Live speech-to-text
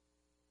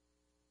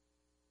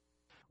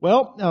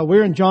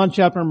We're in John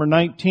chapter number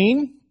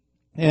 19,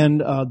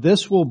 and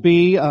this will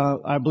be,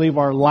 I believe,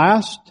 our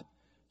last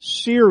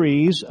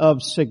series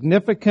of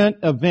significant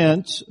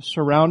events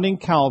surrounding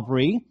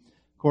Calvary.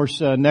 Of course,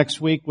 next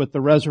week with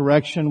the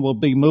resurrection, we'll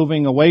be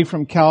moving away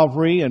from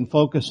Calvary and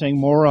focusing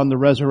more on the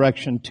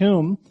resurrection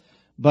tomb.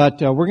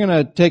 But we're going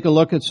to take a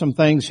look at some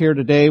things here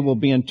today. We'll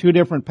be in two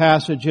different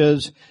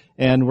passages,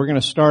 and we're going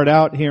to start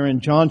out here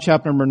in John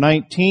chapter number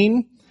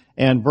 19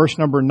 and verse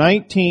number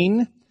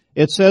 19.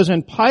 It says,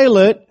 "And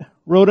Pilate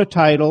wrote a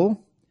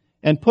title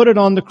and put it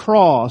on the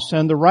cross,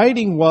 and the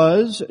writing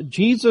was,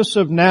 Jesus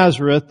of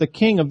Nazareth, the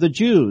King of the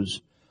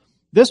Jews.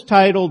 This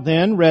title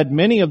then read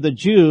many of the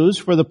Jews,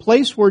 for the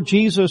place where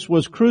Jesus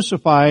was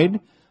crucified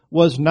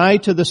was nigh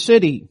to the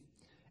city.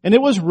 And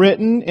it was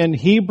written in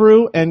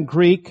Hebrew and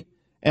Greek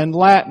and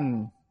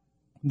Latin.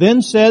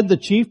 Then said the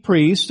chief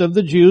priests of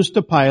the Jews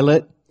to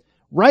Pilate,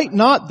 Write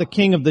not the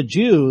King of the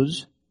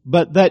Jews,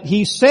 but that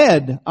he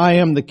said, I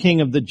am the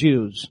King of the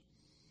Jews.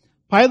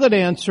 Pilate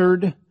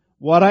answered,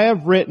 What I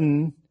have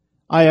written,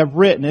 I have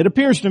written." It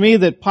appears to me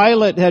that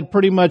Pilate had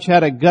pretty much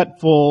had a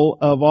gutful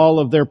of all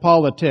of their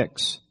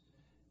politics.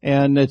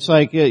 And it's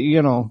like,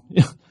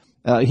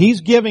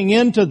 he's giving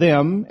in to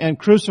them and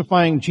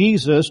crucifying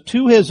Jesus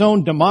to his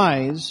own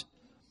demise.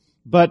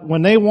 But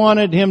when they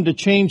wanted him to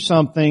change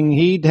something,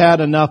 he'd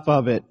had enough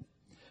of it.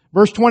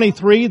 Verse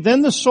 23,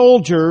 "Then the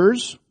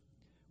soldiers,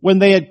 when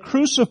they had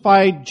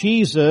crucified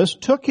Jesus,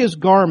 took his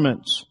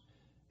garments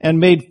and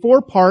made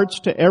 4 parts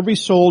to every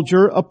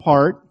soldier a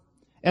part,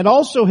 and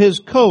also his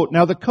coat.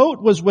 Now the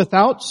coat was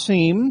without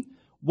seam,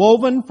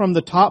 woven from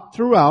the top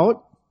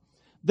throughout.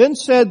 Then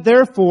said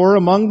therefore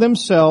among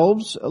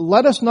themselves,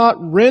 Let us not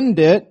rend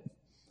it,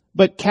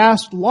 but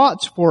cast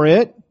lots for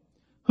it,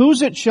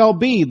 whose it shall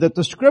be, that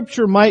the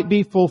scripture might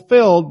be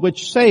fulfilled,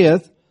 which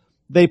saith,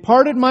 They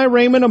parted my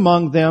raiment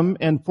among them,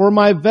 and for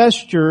my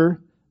vesture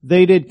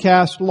they did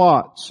cast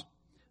lots.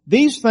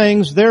 These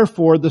things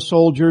therefore the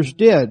soldiers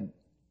did.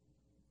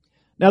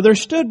 Now there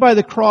stood by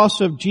the cross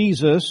of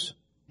Jesus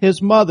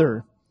his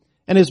mother,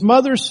 and his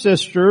mother's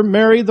sister,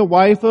 Mary the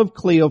wife of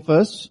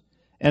Cleophas,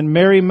 and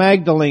Mary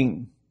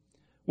Magdalene.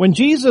 When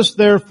Jesus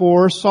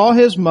therefore saw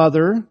his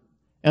mother,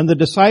 and the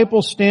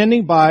disciple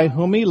standing by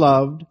whom he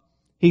loved,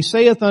 he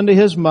saith unto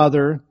his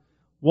mother,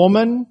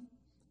 Woman,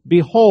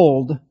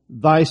 behold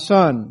thy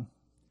son.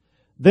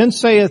 Then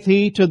saith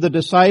he to the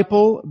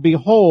disciple,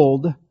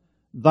 Behold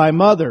thy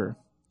mother.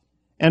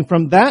 And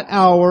from that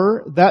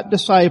hour that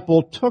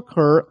disciple took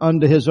her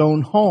unto his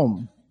own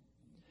home.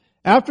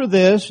 After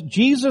this,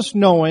 Jesus,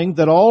 knowing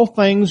that all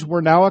things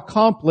were now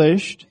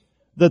accomplished,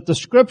 that the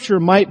scripture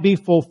might be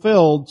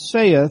fulfilled,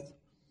 saith,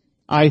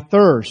 I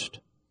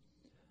thirst.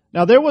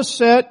 Now there was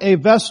set a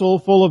vessel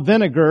full of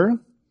vinegar,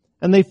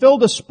 and they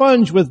filled a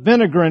sponge with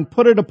vinegar and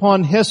put it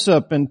upon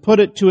hyssop and put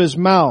it to his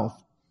mouth.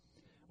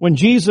 When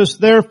Jesus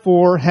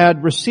therefore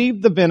had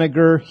received the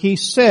vinegar, he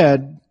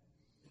said,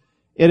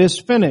 It is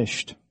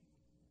finished.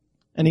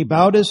 And he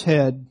bowed his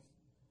head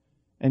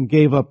and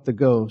gave up the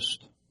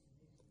ghost.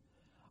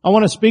 I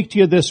want to speak to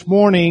you this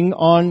morning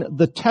on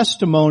the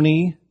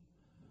testimony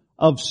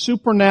of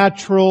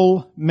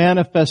supernatural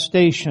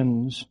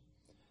manifestations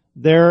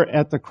there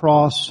at the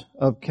cross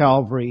of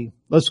Calvary.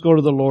 Let's go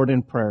to the Lord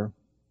in prayer.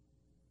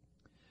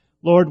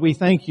 Lord, we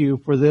thank you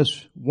for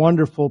this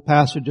wonderful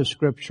passage of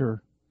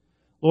Scripture.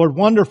 Lord,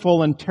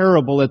 wonderful and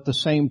terrible at the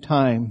same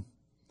time.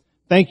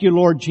 Thank you,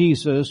 Lord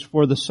Jesus,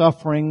 for the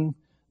suffering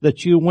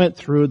that you went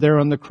through there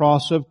on the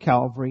cross of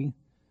Calvary.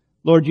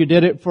 Lord, you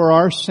did it for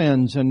our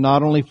sins, and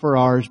not only for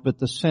ours, but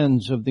the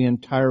sins of the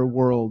entire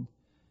world.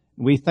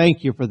 We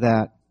thank you for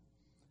that.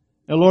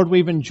 Now, Lord,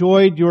 we've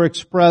enjoyed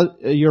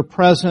your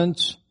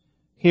presence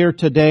here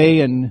today,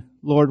 and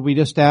Lord, we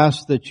just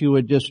ask that you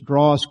would just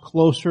draw us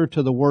closer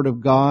to the Word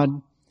of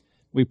God.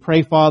 We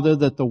pray, Father,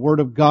 that the Word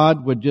of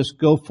God would just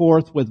go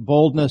forth with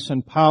boldness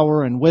and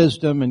power and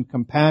wisdom and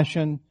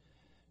compassion.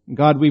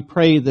 God, we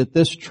pray that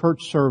this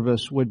church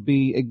service would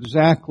be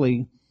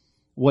exactly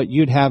what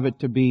you'd have it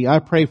to be. I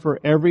pray for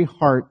every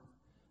heart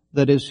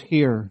that is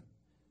here.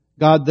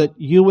 God, that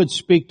you would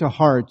speak to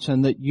hearts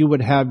and that you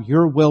would have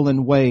your will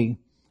and way.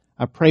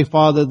 I pray,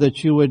 Father,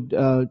 that you would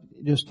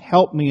just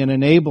help me and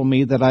enable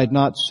me that I'd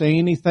not say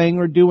anything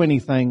or do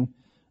anything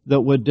that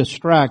would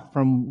distract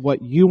from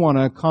what you want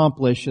to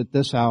accomplish at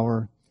this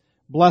hour.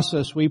 Bless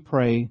us, we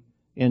pray,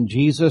 in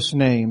Jesus'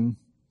 name.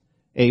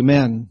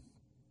 Amen.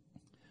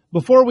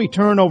 Before we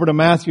turn over to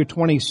Matthew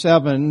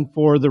 27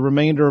 for the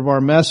remainder of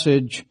our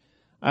message,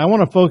 I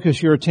want to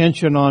focus your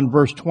attention on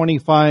verse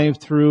 25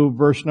 through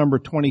verse number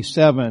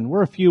 27.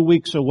 We're a few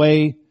weeks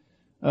away,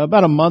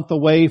 about a month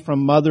away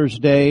from Mother's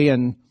Day,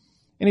 and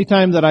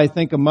anytime that I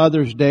think of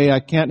Mother's Day, I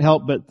can't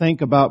help but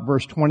think about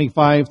verse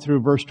 25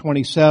 through verse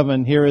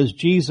 27. Here is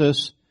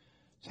Jesus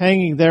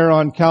hanging there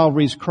on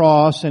Calvary's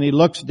cross, and he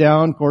looks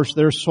down. Of course,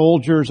 there's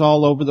soldiers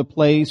all over the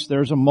place.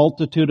 There's a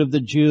multitude of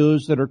the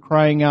Jews that are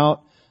crying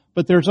out.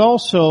 But there's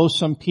also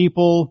some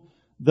people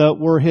that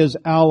were his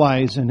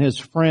allies and his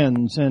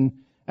friends. And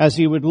as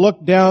he would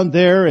look down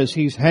there as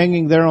he's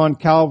hanging there on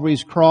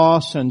Calvary's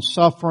cross and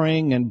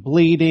suffering and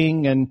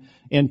bleeding and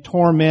in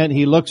torment,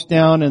 he looks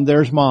down and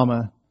there's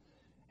Mama.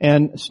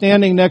 And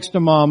standing next to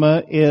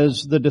Mama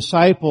is the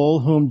disciple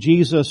whom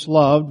Jesus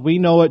loved. We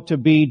know it to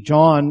be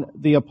John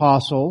the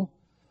Apostle.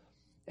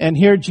 And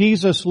here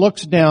Jesus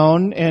looks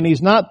down and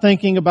he's not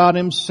thinking about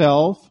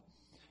himself.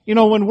 You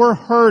know, when we're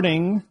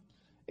hurting,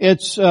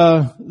 it's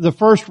the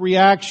first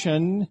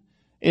reaction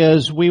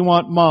is we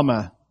want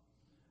Mama.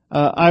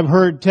 I've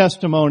heard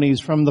testimonies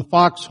from the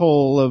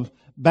foxhole of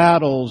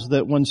battles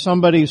that when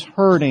somebody's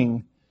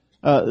hurting,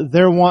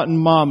 they're wanting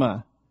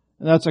Mama.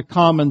 And that's a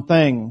common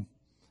thing.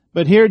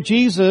 But here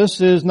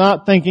Jesus is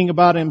not thinking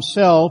about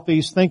himself.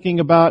 He's thinking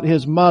about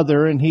his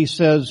mother, and he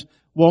says,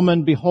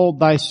 "Woman, behold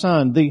thy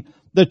son."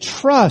 The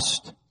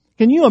trust.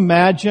 Can you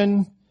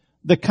imagine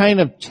the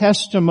kind of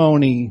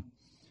testimony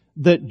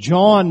that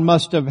John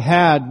must have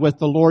had with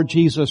the Lord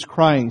Jesus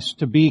Christ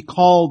to be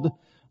called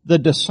the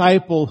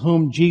disciple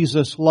whom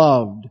Jesus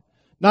loved?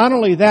 Not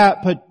only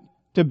that, but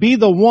to be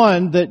the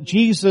one that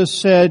Jesus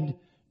said,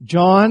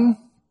 "John,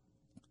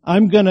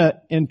 I'm going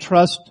to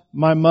entrust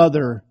my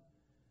mother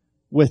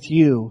with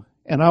you,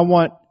 and I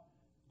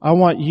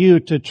want you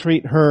to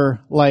treat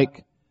her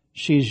like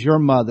she's your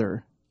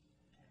mother.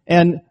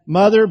 And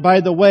mother,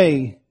 by the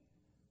way,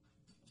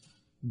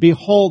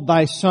 behold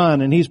thy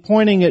son." And he's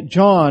pointing at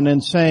John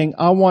and saying,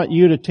 "I want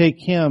you to take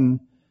him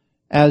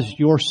as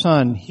your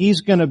son. He's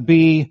going to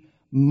be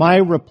my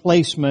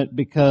replacement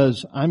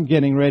because I'm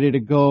getting ready to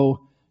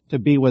go to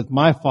be with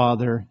my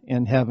Father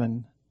in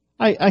heaven."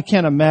 I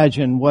can't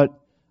imagine what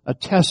a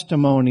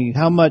testimony,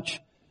 how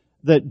much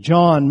that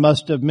John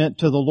must have meant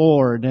to the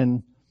Lord.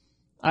 And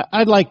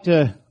I'd like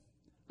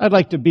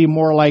to be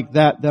more like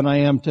that than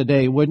I am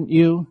today, wouldn't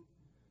you?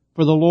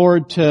 For the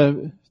Lord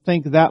to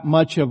think that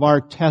much of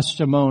our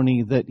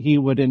testimony, that He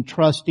would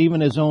entrust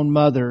even His own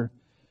mother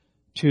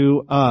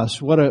to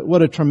us. What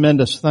a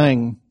tremendous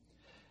thing.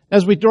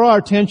 As we draw our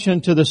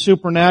attention to the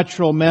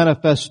supernatural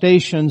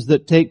manifestations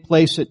that take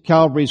place at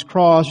Calvary's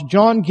cross,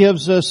 John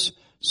gives us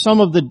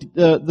some of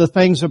the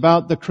things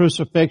about the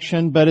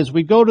crucifixion, but as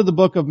we go to the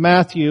book of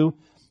Matthew,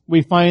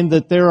 we find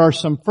that there are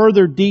some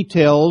further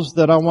details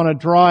that I want to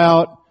draw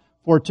out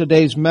for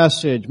today's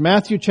message.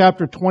 Matthew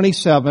chapter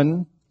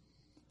 27,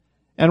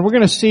 and we're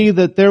going to see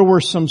that there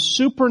were some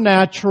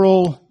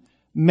supernatural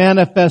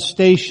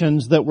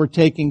manifestations that were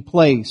taking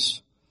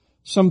place.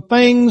 Some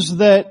things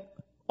that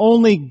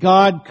only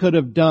God could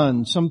have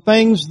done. Some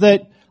things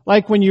that,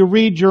 like when you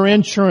read your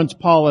insurance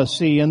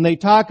policy and they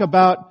talk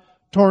about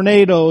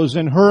tornadoes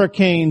and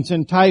hurricanes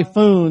and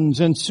typhoons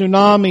and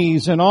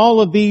tsunamis and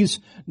all of these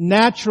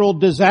natural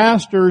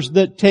disasters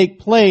that take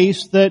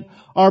place that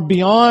are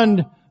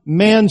beyond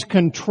man's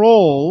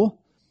control,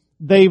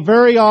 they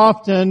very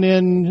often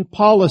in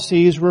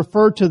policies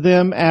refer to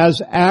them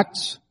as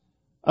acts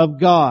of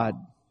God.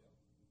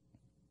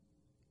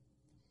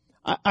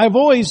 I've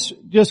always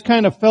just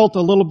kind of felt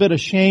a little bit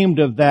ashamed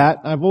of that.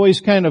 I've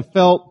always kind of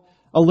felt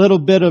a little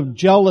bit of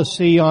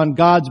jealousy on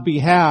God's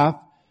behalf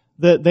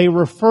that they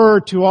refer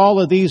to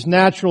all of these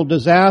natural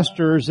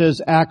disasters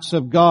as acts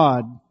of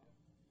God.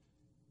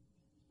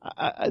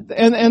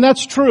 And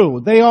that's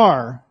true. They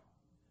are.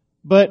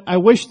 But I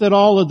wish that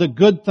all of the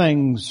good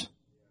things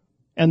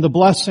and the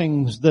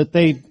blessings that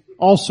they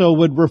also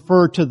would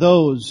refer to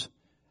those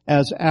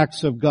as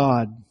acts of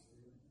God.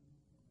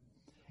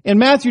 In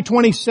Matthew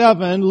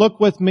 27, look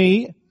with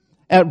me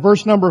at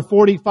verse number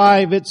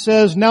 45. It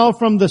says, "Now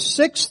from the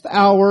 6th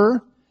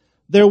hour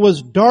there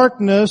was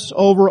darkness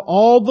over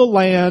all the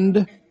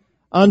land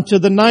unto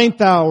the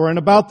 9th hour. And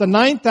about the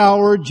 9th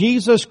hour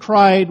Jesus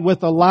cried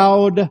with a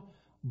loud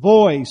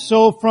voice."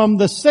 So from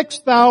the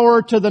 6th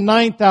hour to the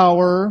 9th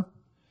hour,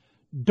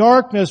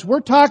 darkness. We're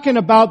talking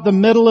about the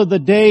middle of the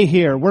day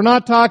here. We're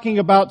not talking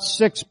about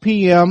 6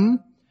 p.m.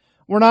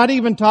 We're not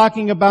even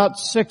talking about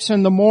 6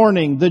 in the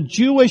morning. The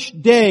Jewish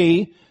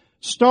day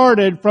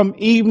started from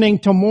evening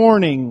to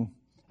morning.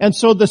 And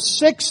so the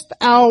 6th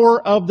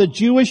hour of the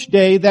Jewish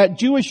day, that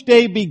Jewish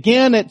day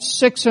began at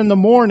 6 in the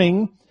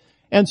morning.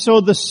 And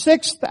so the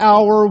 6th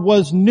hour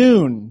was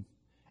noon.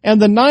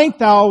 And the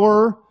 9th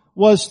hour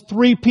was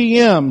 3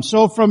 p.m.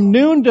 So from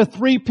noon to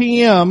 3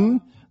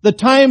 p.m., the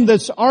time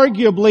that's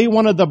arguably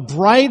one of the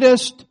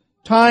brightest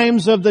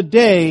times of the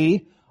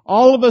day,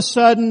 all of a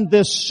sudden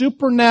this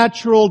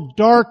supernatural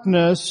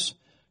darkness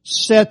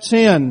sets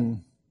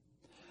in.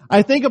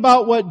 I think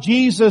about what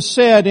Jesus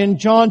said in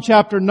John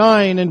chapter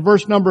 9 and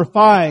verse number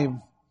 5.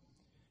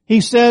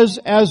 He says,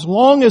 "As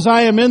long as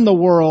I am in the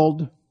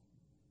world,"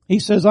 He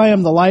says, "I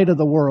am the light of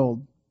the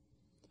world."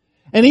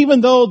 And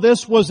even though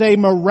this was a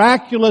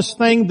miraculous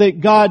thing that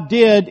God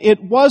did,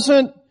 it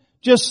wasn't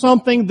just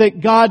something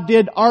that God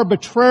did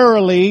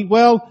arbitrarily.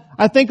 Well,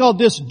 I think I'll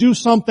just do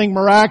something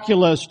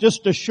miraculous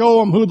just to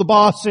show Him who the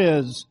boss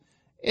is.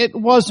 It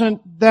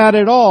wasn't that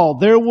at all.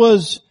 There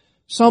was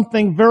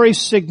something very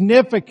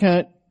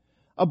significant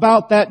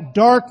about that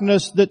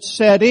darkness that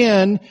set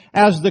in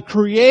as the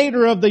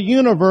creator of the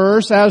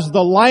universe, as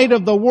the light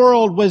of the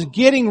world was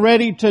getting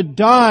ready to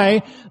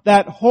die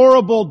that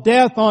horrible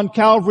death on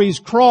Calvary's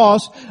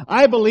cross.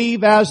 I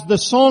believe, as the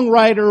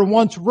songwriter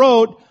once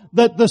wrote,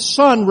 that the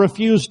sun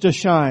refused to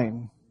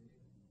shine.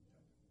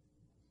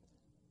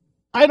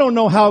 I don't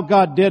know how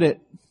God did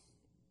it.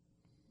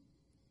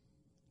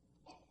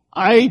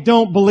 I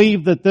don't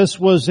believe that this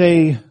was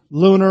a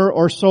lunar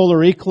or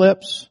solar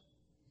eclipse.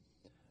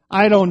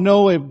 I don't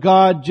know if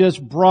God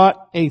just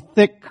brought a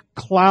thick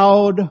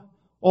cloud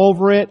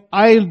over it.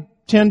 I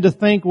tend to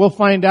think we'll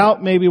find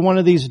out maybe one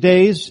of these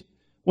days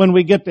when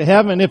we get to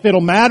heaven, if it'll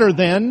matter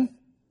then.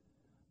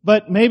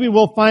 But maybe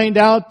we'll find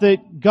out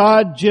that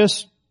God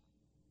just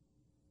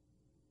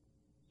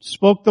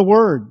spoke the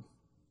word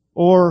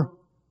or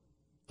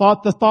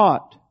thought the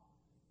thought,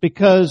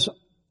 because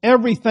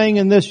everything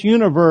in this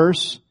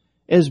universe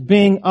is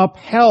being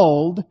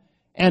upheld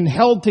and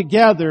held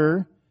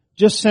together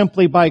just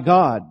simply by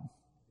God.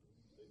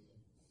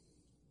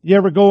 You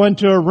ever go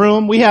into a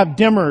room? We have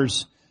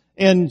dimmers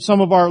in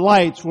some of our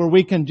lights where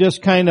we can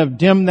just kind of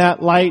dim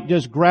that light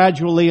just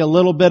gradually a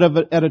little bit of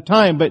it at a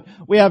time. But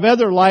we have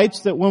other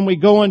lights that when we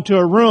go into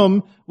a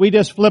room, we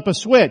just flip a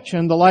switch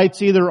and the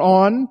light's either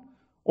on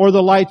or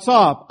the light's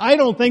off. I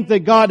don't think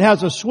that God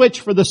has a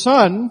switch for the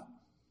sun,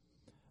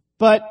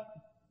 but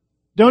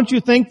don't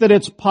you think that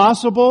it's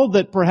possible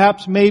that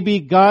perhaps maybe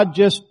God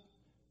just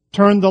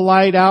turned the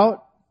light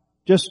out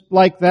just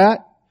like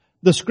that?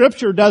 The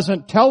Scripture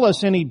doesn't tell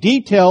us any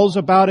details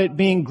about it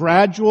being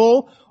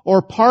gradual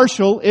or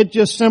partial. It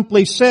just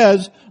simply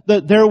says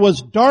that there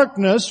was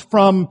darkness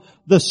from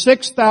the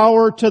 6th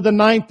hour to the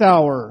 9th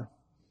hour.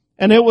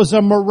 And it was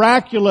a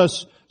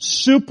miraculous,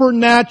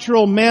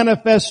 supernatural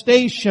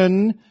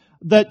manifestation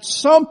that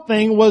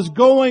something was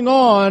going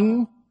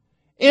on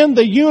in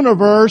the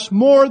universe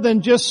more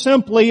than just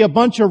simply a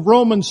bunch of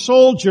Roman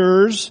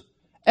soldiers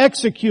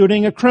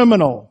executing a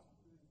criminal.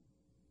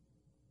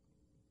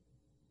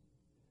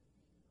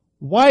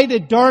 Why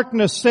did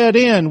darkness set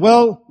in?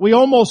 Well, we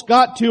almost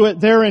got to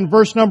it there in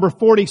verse number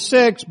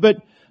 46, but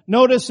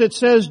notice it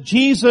says,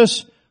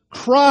 Jesus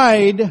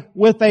cried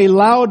with a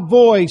loud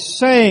voice,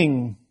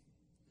 saying,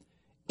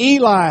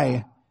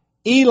 Eli,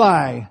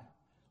 Eli,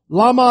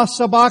 lama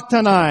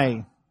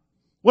sabachthani.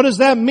 What does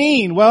that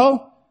mean?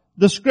 Well,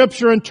 the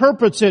Scripture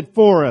interprets it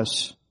for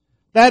us.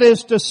 That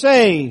is to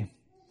say,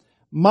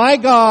 my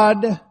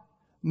God,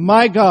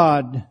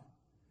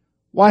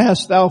 why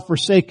hast thou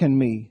forsaken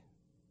me?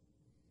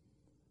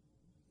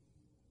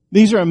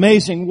 These are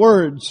amazing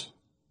words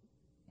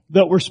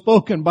that were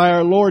spoken by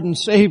our Lord and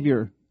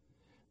Savior.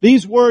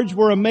 These words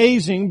were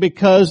amazing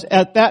because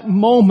at that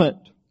moment,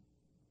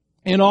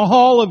 in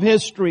all of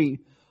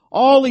history,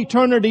 all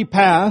eternity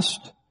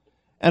past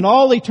and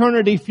all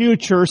eternity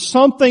future,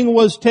 something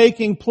was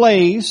taking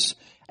place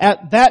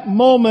at that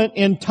moment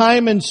in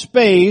time and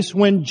space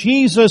when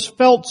Jesus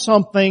felt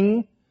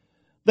something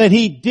that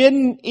He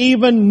didn't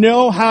even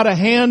know how to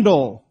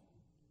handle.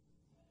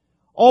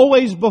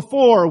 Always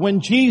before, when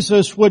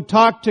Jesus would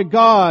talk to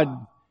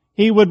God,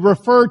 He would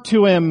refer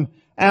to Him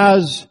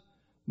as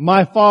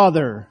my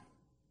Father,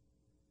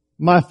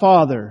 my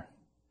Father,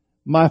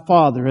 my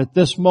Father. At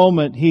this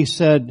moment, He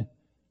said,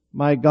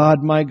 my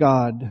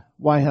God,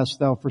 why hast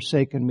thou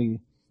forsaken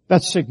me?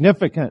 That's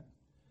significant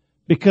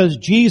because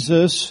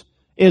Jesus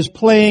is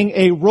playing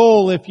a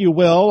role, if you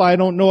will. I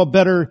don't know a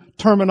better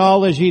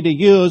terminology to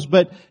use,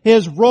 but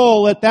His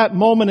role at that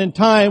moment in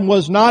time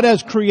was not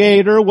as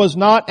creator, was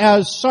not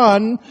as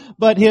son,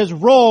 but His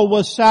role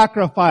was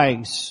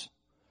sacrifice.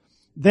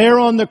 There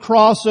on the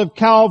cross of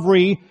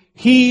Calvary,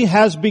 He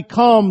has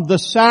become the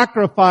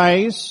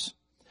sacrifice,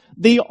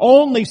 the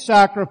only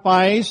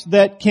sacrifice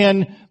that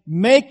can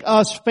make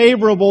us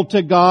favorable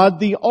to God,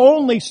 the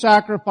only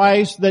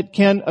sacrifice that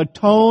can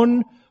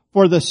atone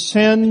for the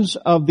sins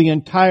of the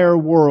entire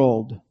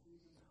world,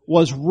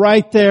 was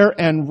right there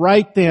and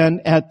right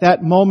then at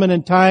that moment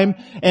in time.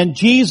 And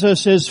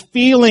Jesus is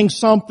feeling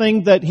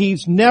something that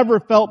He's never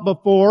felt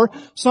before,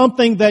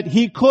 something that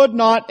He could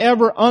not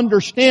ever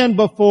understand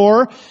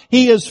before.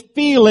 He is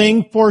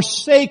feeling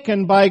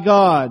forsaken by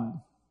God.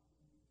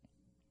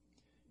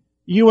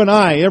 You and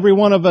I, every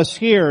one of us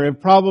here, have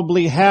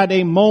probably had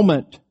a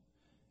moment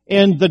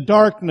in the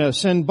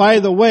darkness. And by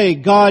the way,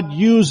 God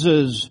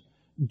uses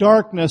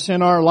darkness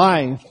in our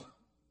life.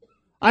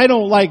 I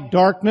don't like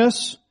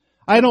darkness.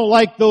 I don't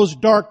like those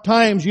dark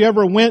times. You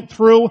ever went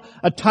through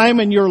a time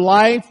in your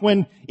life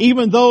when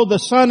even though the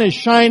sun is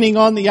shining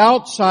on the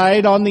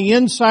outside, on the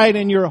inside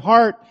in your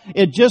heart,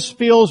 it just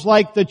feels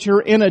like that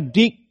you're in a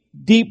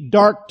deep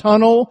dark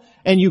tunnel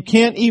and you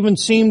can't even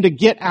seem to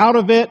get out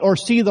of it or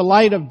see the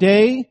light of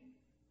day?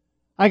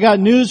 I got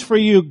news for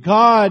you.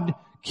 God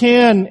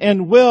can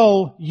and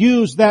will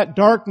use that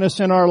darkness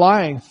in our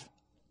life.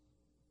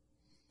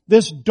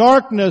 This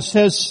darkness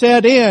has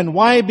set in.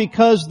 Why?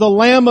 Because the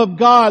Lamb of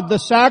God, the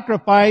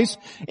sacrifice,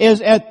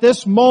 is at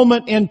this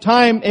moment in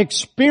time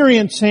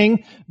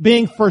experiencing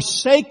being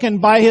forsaken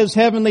by His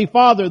Heavenly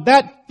Father.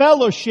 That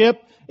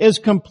fellowship is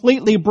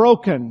completely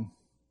broken.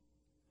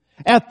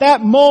 At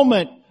that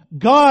moment,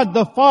 God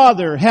the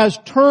Father has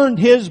turned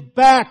His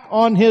back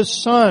on His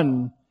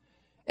Son.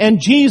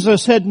 And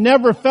Jesus had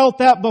never felt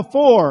that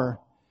before.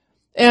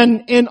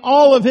 And in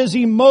all of His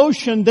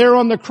emotion there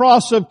on the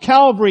cross of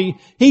Calvary,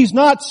 He's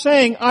not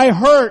saying, I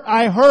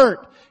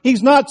hurt.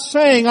 He's not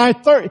saying,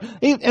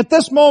 at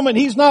this moment,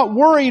 He's not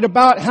worried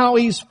about how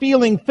He's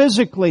feeling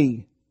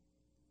physically.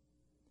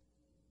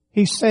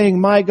 He's saying,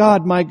 my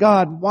God,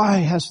 why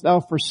hast Thou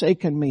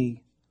forsaken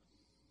me?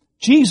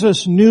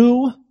 Jesus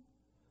knew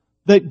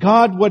that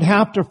God would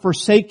have to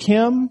forsake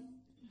Him.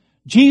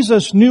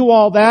 Jesus knew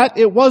all that.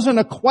 It wasn't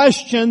a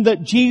question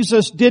that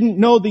Jesus didn't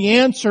know the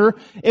answer.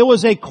 It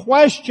was a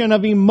question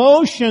of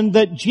emotion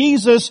that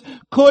Jesus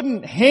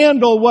couldn't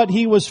handle what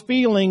He was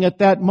feeling at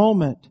that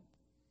moment.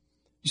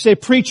 You say,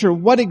 preacher,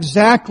 what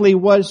exactly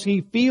was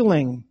He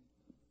feeling?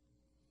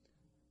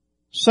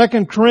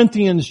 2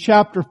 Corinthians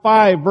chapter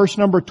 5 verse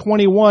number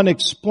 21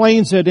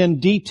 explains it in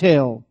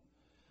detail,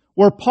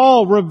 where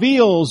Paul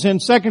reveals in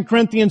 2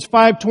 Corinthians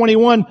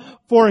 5:21,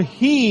 for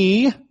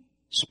He,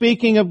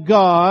 speaking of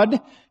God,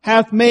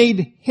 hath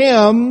made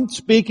Him,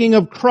 speaking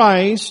of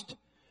Christ,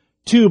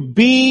 to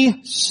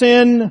be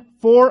sin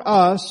for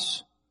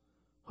us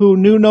who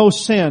knew no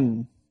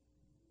sin.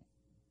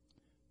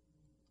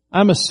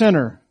 I'm a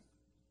sinner.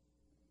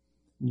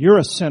 You're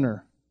a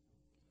sinner.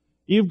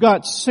 You've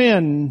got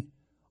sin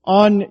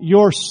on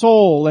your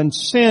soul and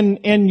sin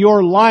in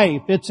your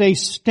life. It's a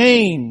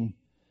stain.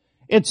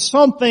 It's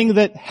something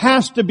that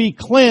has to be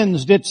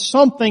cleansed. It's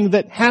something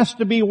that has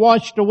to be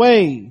washed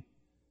away.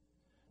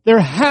 There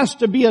has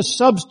to be a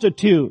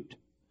substitute.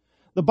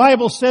 The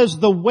Bible says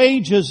the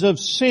wages of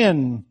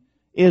sin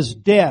is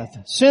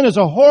death. Sin is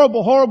a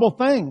horrible, horrible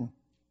thing.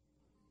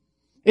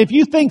 If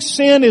you think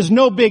sin is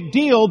no big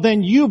deal,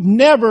 then you've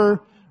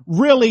never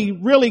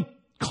really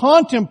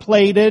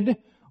contemplated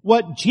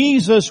what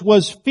Jesus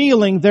was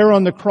feeling there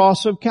on the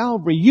cross of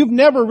Calvary. You've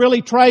never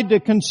really tried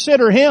to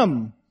consider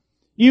Him.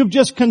 You've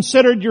just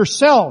considered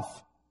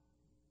yourself.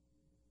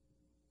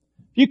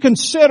 You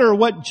consider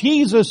what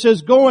Jesus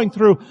is going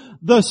through,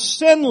 the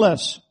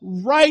sinless,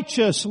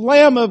 righteous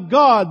Lamb of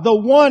God, the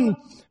one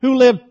who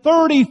lived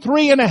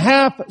 33 and a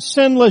half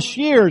sinless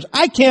years.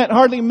 I can't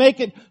hardly make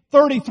it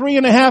 33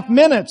 and a half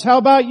minutes. How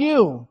about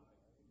you?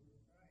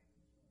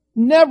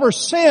 Never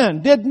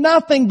sinned, did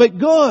nothing but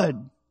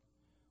good.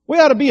 We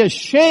ought to be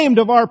ashamed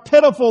of our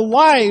pitiful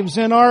lives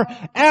and our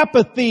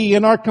apathy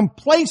and our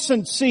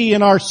complacency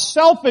and our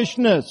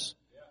selfishness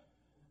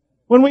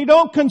when we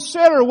don't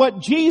consider what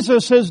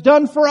Jesus has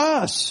done for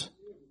us.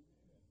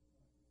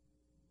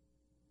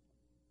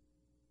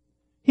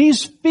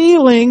 He's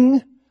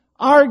feeling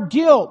our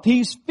guilt.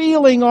 He's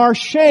feeling our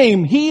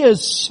shame. He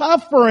is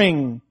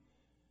suffering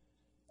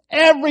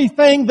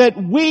everything that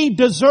we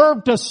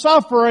deserve to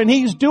suffer, and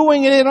He's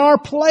doing it in our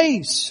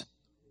place.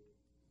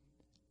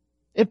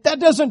 If that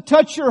doesn't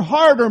touch your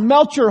heart or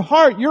melt your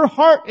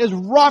heart is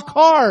rock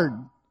hard.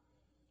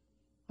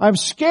 I'm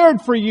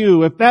scared for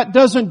you if that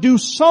doesn't do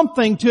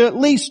something to at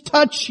least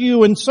touch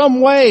you in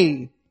some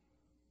way.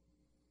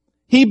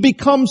 He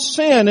becomes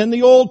sin in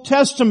the Old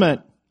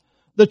Testament.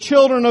 The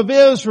children of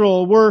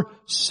Israel were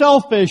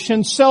selfish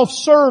and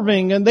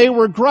self-serving, and they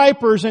were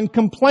gripers and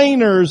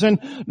complainers,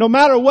 and no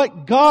matter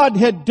what God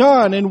had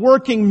done in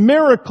working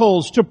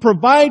miracles to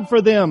provide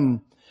for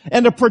them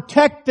and to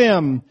protect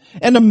them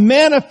and to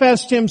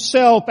manifest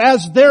Himself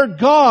as their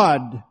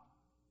God,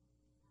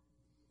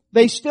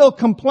 they still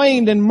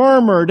complained and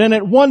murmured. And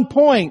at one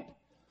point,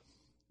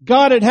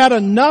 God had had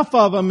enough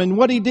of them, and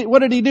what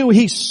did He do?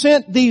 He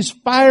sent these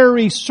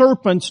fiery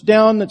serpents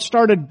down that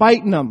started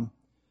biting them.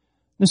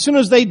 As soon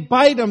as they'd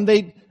bite them,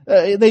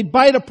 they'd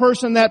bite a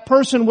person, that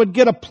person would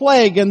get a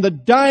plague, and the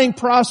dying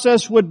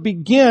process would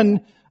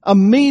begin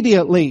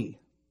immediately.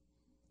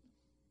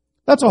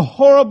 That's a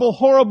horrible,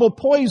 horrible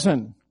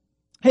poison.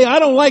 Hey, I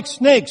don't like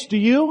snakes, do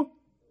you?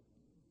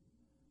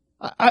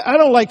 I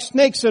don't like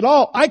snakes at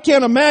all. I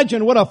can't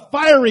imagine what a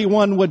fiery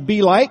one would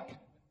be like.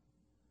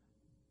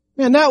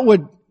 Man,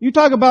 you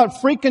talk about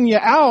freaking you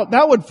out,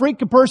 that would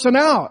freak a person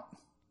out.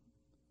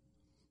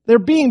 They're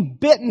being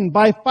bitten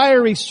by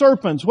fiery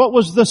serpents. What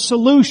was the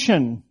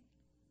solution?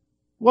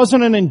 It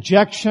wasn't an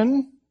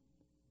injection.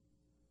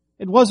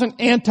 It wasn't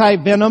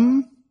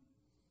anti-venom.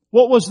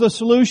 What was the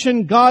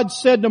solution? God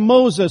said to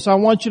Moses, I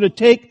want you to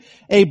take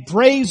a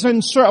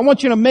brazen serpent. I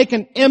want you to make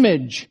an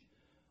image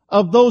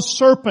of those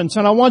serpents,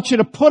 and I want you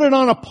to put it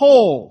on a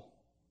pole.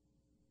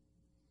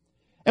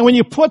 And when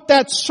you put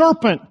that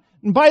serpent,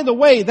 and by the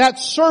way, that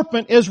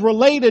serpent is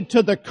related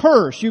to the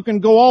curse. You can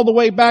go all the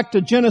way back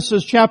to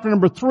Genesis chapter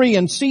number 3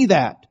 and see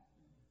that.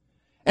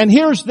 And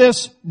here's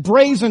this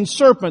brazen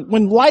serpent.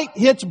 When light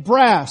hits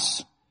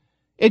brass,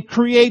 it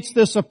creates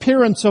this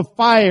appearance of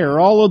fire,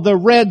 all of the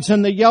reds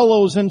and the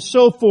yellows and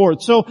so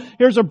forth. So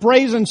here's a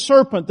brazen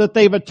serpent that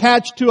they've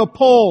attached to a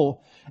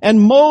pole. And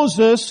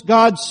Moses,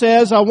 God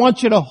says, I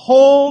want you to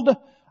hold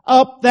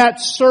up that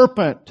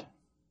serpent.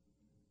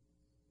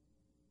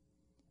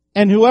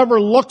 And whoever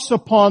looks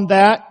upon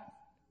that,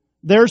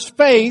 there's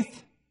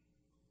faith.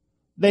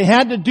 They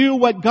had to do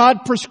what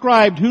God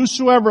prescribed.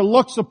 Whosoever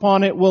looks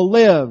upon it will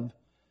live.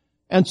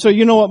 And so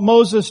you know what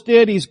Moses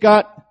did? He's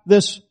got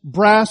this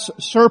brass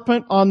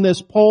serpent on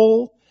this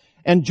pole.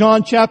 And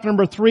John chapter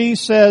number 3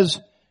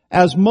 says,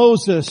 as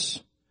Moses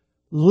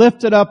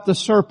lifted up the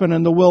serpent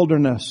in the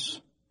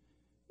wilderness,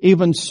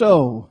 even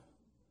so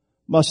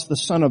must the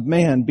Son of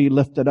Man be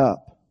lifted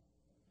up.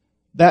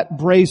 That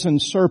brazen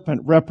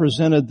serpent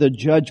represented the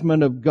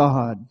judgment of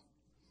God,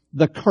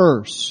 the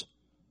curse.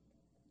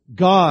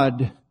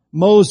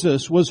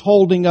 Moses was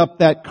holding up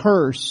that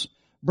curse.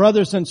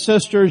 Brothers and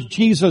sisters,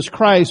 Jesus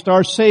Christ,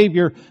 our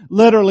Savior,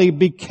 literally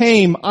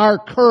became our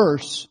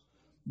curse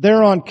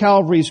there on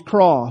Calvary's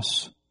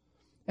cross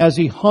as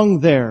He hung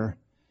there.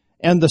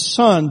 And the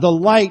sun, the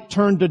light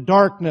turned to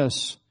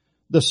darkness.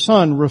 The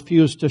sun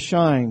refused to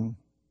shine.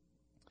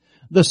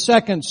 The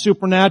second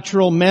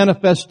supernatural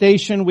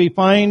manifestation we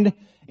find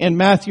in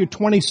Matthew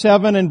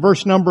 27 and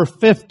verse number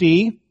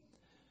 50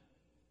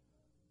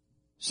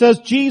 says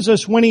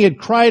Jesus, when He had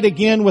cried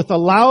again with a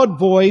loud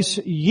voice,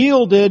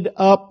 yielded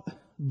up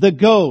the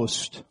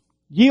ghost.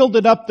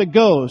 Yielded up the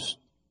ghost.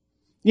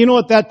 You know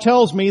what that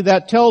tells me?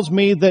 That tells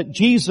me that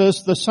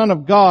Jesus, the Son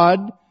of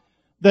God,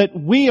 that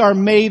we are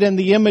made in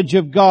the image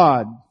of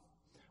God.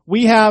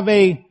 We have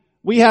a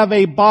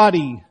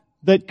body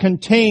that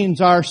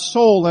contains our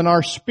soul and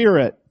our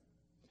spirit.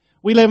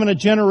 We live in a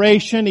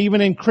generation,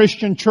 even in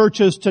Christian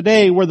churches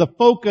today, where the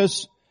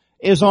focus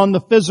is on the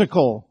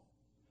physical.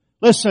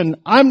 Listen,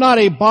 I'm not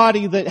a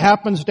body that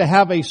happens to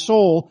have a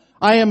soul.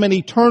 I am an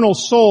eternal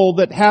soul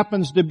that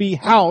happens to be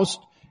housed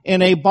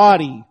in a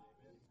body.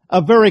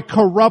 A very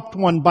corrupt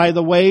one, by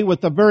the way,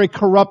 with a very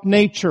corrupt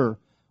nature.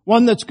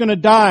 One that's going to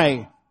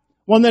die.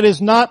 One that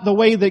is not the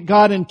way that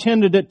God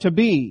intended it to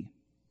be.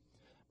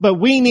 But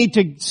we need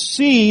to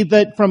see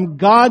that from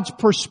God's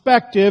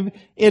perspective,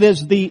 it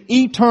is the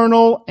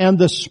eternal and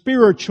the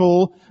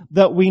spiritual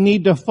that we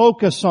need to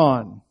focus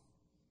on.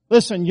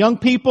 Listen, young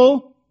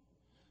people,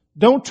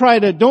 don't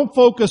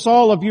focus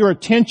all of your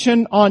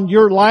attention on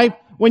your life.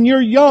 When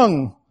you're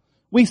young,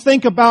 we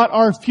think about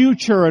our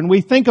future and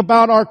we think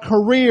about our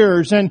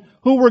careers and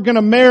who we're going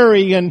to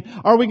marry and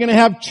are we going to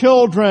have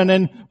children,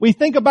 and we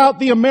think about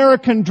the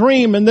American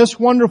dream and this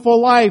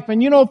wonderful life.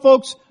 And you know,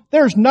 folks,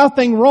 there's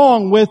nothing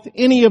wrong with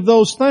any of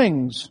those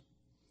things.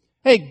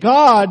 Hey,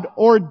 God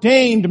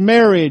ordained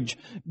marriage.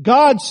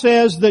 God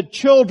says that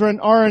children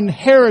are an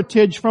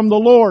heritage from the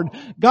Lord.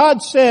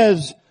 God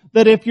says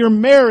that if you're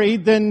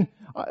married, then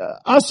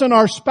us and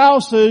our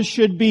spouses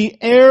should be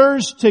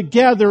heirs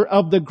together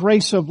of the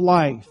grace of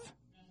life.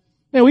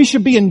 Now, we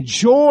should be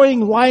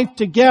enjoying life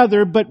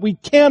together, but we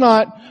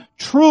cannot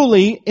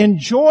truly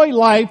enjoy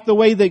life the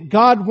way that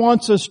God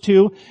wants us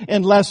to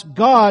unless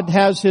God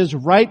has His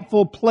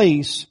rightful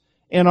place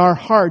in our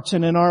hearts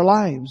and in our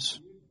lives.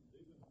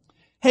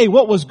 Hey,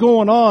 what was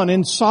going on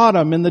in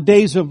Sodom in the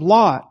days of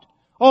Lot?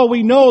 Oh,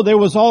 we know there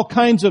was all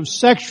kinds of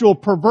sexual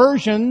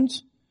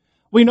perversions.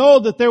 We know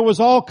that there was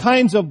all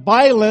kinds of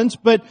violence,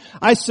 but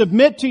I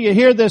submit to you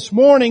here this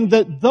morning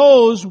that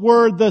those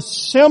were the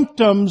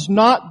symptoms,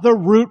 not the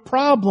root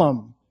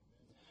problem.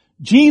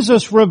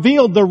 Jesus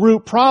revealed the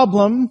root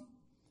problem.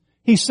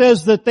 He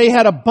says that they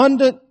had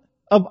abundance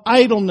of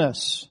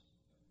idleness.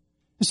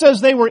 He says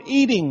they were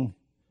eating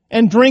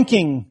and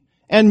drinking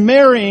and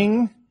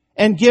marrying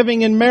and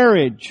giving in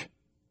marriage.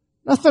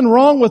 Nothing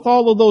wrong with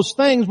all of those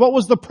things. What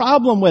was the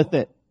problem with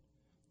it?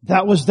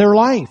 That was their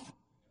life.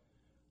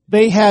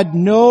 They had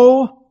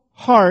no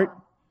heart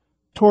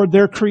toward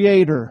their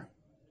Creator.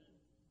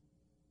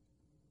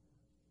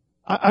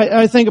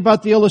 I think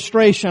about the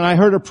illustration I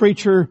heard a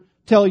preacher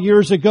tell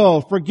years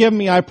ago. Forgive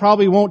me, I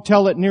probably won't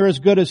tell it near as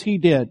good as he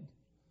did.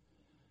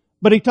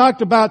 But he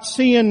talked about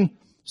seeing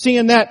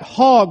that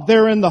hog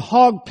there in the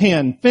hog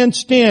pen,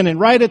 fenced in, and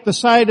right at the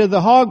side of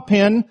the hog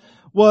pen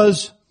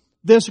was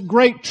this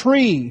great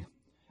tree.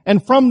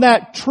 And from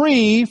that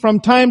tree, from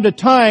time to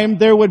time,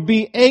 there would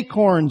be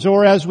acorns,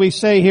 or as we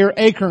say here,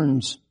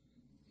 acorns.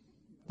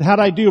 How'd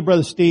I do,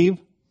 Brother Steve?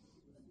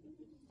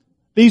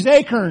 These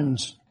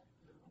acorns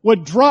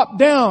would drop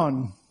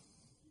down.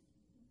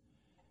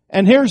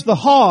 And here's the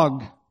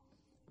hog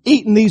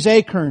eating these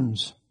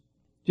acorns.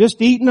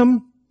 Just eating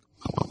them.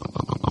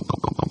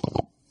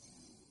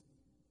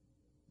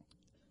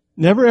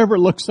 Never ever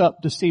looks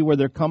up to see where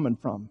they're coming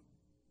from.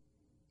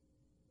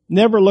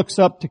 Never looks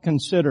up to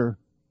consider.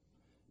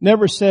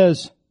 Never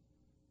says,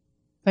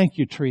 thank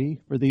you,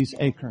 tree, for these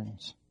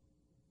acorns.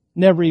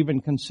 Never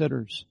even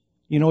considers.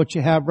 You know what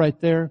you have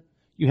right there?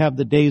 You have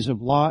the days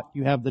of Lot.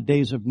 You have the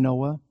days of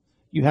Noah.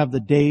 You have the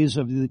days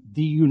of the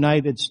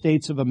United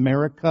States of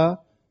America.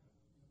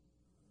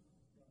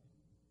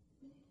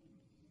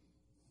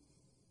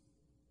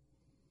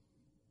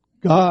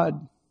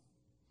 God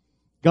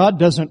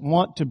doesn't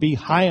want to be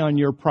high on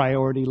your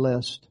priority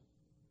list.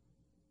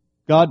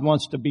 God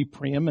wants to be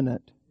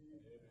preeminent.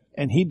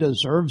 And He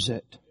deserves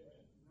it.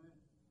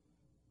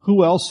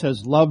 Who else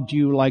has loved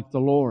you like the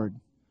Lord?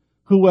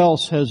 Who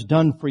else has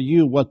done for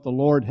you what the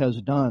Lord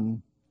has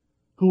done?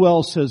 Who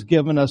else has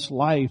given us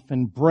life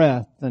and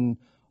breath and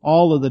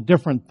all of the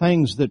different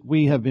things that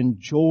we have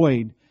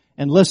enjoyed.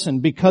 And listen,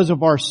 because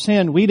of our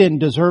sin, we didn't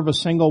deserve a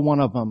single one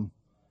of them.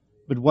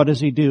 But what does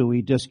He do?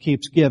 He just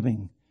keeps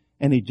giving.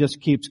 And He just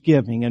keeps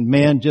giving. And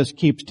man just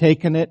keeps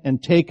taking it,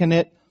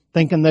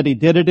 thinking that he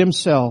did it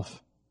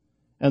himself.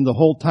 And the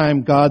whole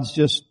time God's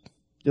just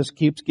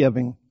keeps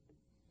giving.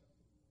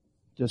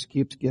 Just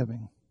keeps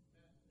giving.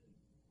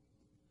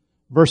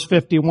 Verse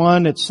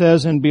 51, it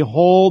says, "And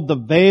behold, the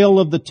veil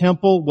of the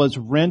temple was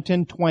rent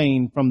in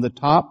twain from the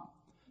top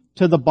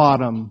to the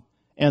bottom,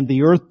 and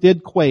the earth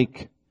did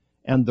quake,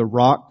 and the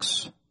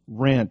rocks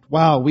rent."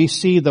 Wow, we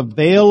see the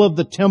veil of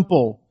the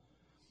temple.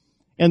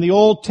 In the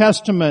Old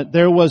Testament,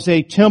 there was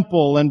a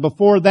temple, and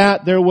before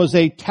that, there was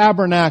a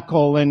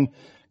tabernacle, and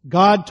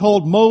God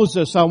told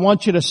Moses, "I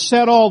want you to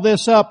set all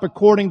this up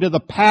according to the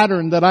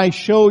pattern that I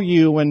show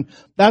you," and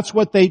that's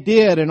what they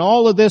did, and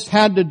all of this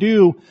had to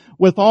do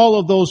with all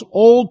of those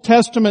Old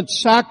Testament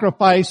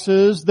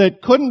sacrifices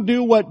that couldn't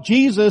do what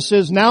Jesus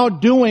is now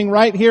doing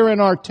right here in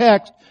our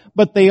text,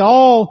 but they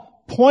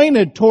all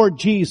pointed toward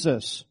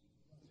Jesus.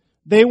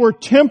 They were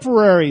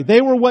temporary. They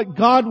were what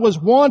God was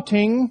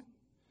wanting.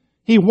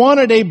 He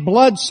wanted a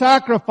blood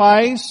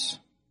sacrifice.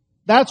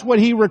 That's what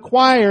He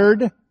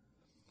required.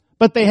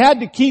 But they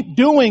had to keep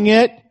doing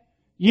it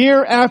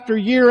year after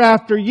year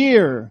after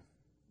year.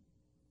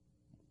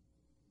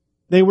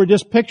 They were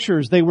just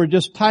pictures. They were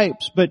just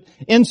types. But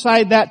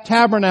inside that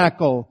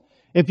tabernacle,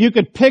 if you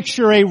could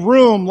picture a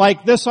room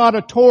like this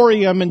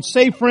auditorium, and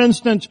say, for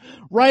instance,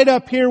 right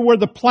up here where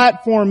the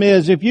platform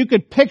is, if you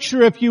could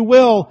picture, if you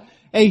will,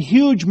 a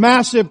huge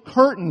massive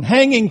curtain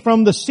hanging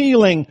from the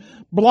ceiling,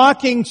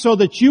 blocking so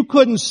that you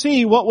couldn't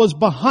see what was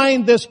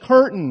behind this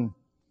curtain.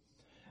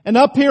 And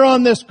up here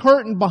on this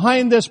curtain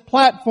behind this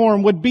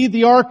platform would be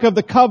the Ark of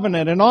the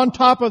Covenant. And on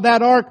top of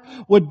that Ark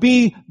would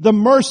be the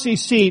mercy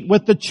seat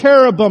with the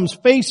cherubims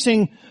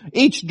facing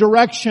each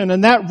direction.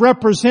 And that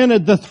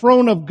represented the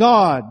throne of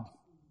God.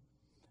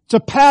 It's a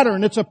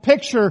pattern. It's a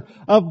picture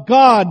of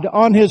God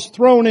on His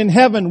throne in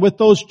heaven with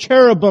those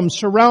cherubims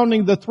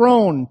surrounding the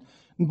throne.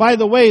 And by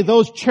the way,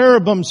 those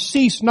cherubims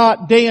cease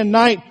not day and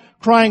night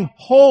crying,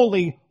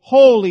 "Holy,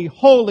 holy,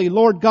 holy,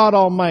 Lord God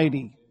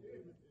Almighty."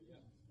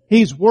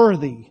 He's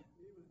worthy.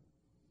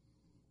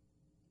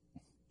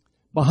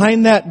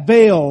 Behind that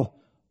veil,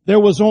 there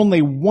was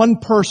only one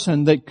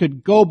person that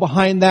could go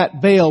behind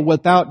that veil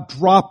without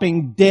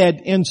dropping dead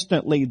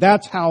instantly.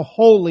 That's how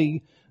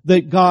holy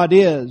that God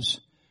is.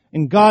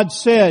 And God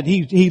said,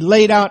 He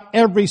laid out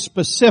every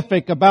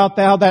specific about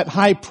how that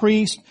high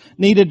priest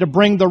needed to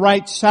bring the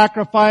right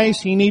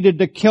sacrifice. He needed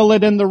to kill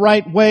it in the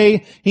right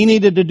way. He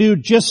needed to do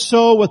just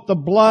so with the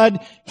blood.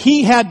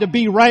 He had to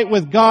be right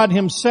with God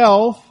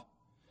Himself.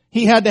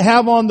 He had to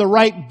have on the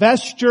right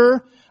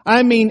vesture.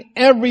 I mean,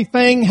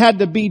 everything had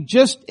to be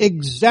just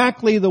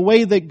exactly the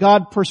way that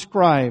God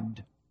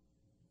prescribed.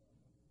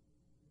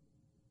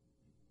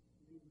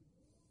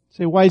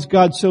 Say, why is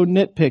God so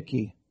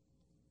nitpicky?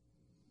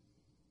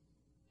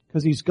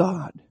 Because He's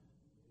God.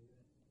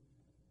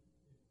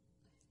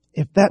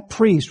 If that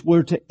priest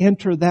were to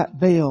enter that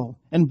veil,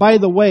 and by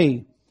the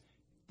way,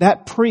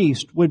 that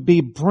priest would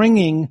be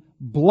bringing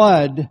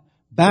blood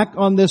back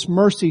on this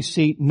mercy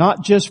seat,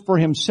 not just for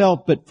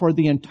himself, but for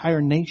the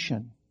entire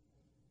nation.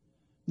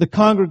 The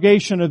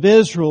congregation of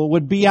Israel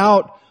would be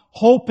out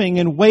hoping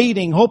and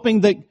waiting,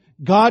 hoping that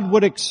God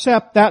would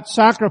accept that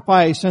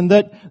sacrifice and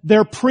that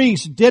their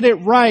priest did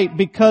it right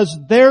because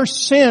their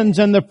sins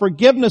and the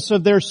forgiveness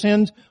of their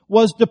sins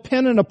was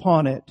dependent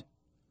upon it.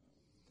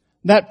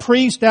 That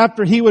priest,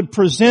 after he would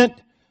present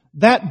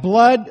that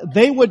blood,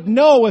 they would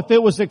know if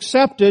it was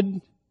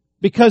accepted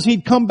because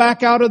he'd come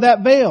back out of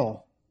that veil.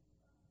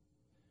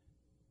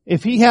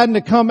 If he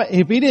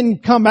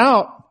didn't come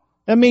out,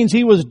 that means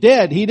he was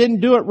dead. He didn't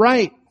do it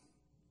right.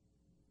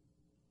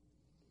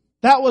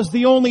 That was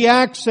the only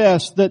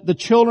access that the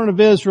children of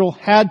Israel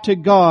had to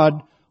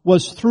God,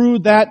 was through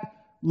that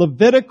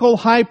Levitical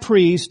high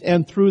priest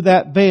and through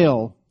that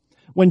veil.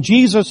 When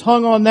Jesus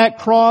hung on that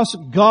cross,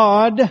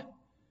 God,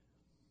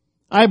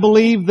 I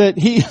believe that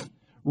He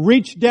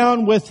reached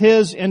down with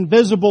His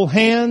invisible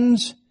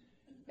hands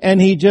and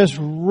He just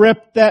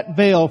ripped that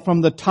veil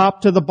from the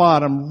top to the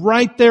bottom,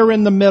 right there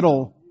in the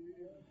middle.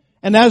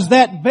 And as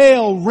that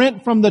veil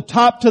rent from the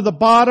top to the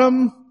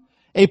bottom,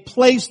 a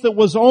place that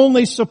was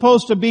only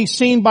supposed to be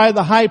seen by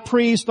the high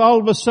priest,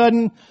 all of a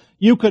sudden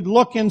you could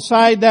look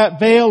inside that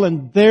veil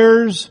and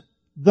there's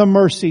the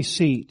mercy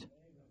seat.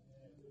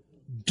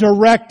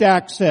 Direct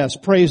access,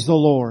 praise the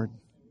Lord.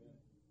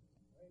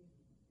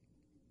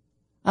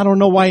 I don't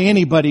know why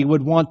anybody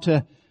would want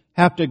to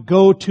have to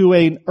go to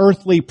an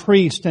earthly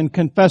priest and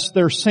confess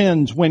their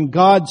sins when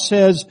God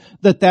says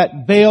that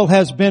that veil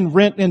has been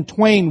rent in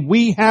twain.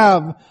 We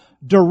have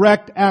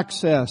direct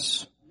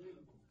access.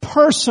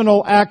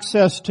 Personal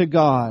access to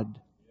God.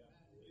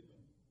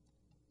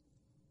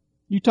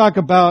 You talk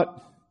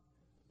about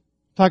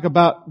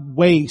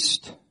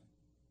waste.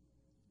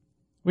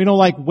 We don't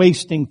like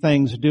wasting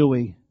things, do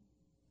we?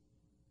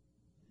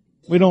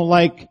 We don't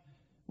like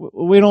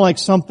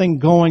something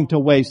going to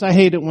waste. I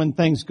hate it when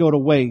things go to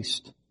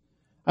waste.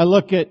 I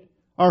look at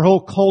our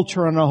whole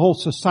culture and our whole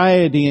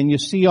society, and you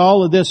see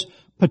all of this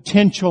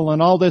potential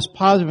and all this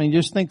positive, and you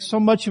just think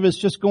so much of it's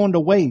just going to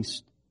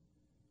waste.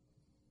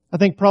 I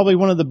think probably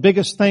one of the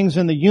biggest things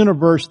in the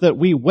universe that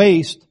we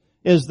waste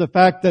is the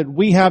fact that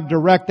we have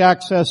direct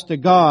access to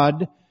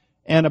God,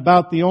 and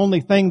about the only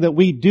thing that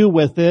we do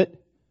with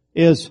it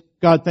is,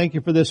 God, thank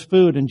you for this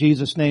food. In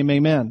Jesus' name,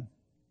 amen.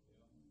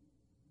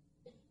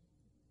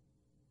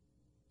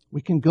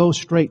 We can go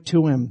straight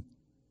to Him.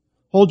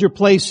 Hold your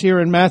place here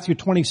in Matthew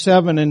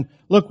 27 and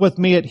look with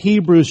me at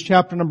Hebrews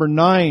chapter number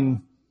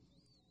 9.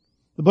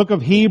 The book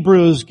of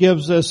Hebrews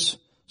gives us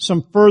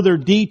some further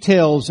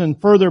details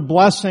and further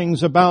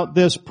blessings about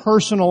this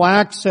personal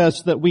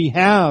access that we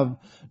have,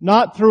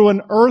 not through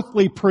an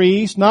earthly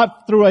priest,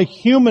 not through a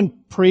human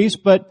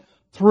priest, but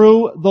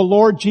through the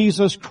Lord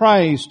Jesus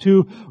Christ,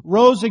 who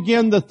rose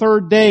again the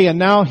third day, and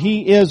now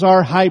He is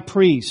our high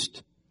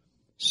priest,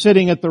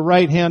 sitting at the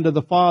right hand of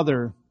the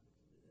Father.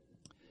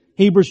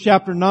 Hebrews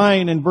chapter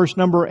 9 and verse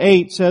number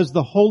 8 says,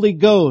 the Holy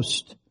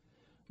Ghost,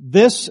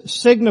 this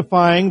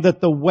signifying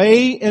that the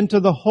way into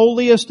the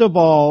holiest of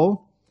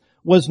all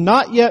was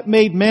not yet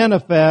made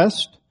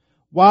manifest,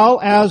 while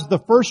as the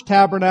first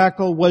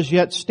tabernacle was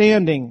yet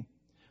standing,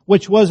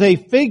 which was a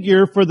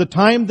figure for the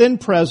time then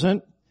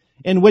present,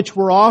 in which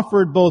were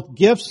offered both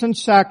gifts and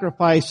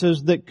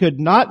sacrifices that could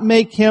not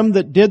make him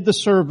that did the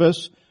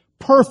service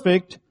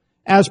perfect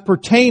as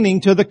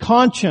pertaining to the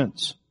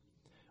conscience,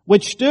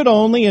 which stood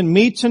only in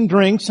meats and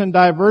drinks and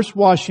diverse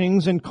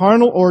washings and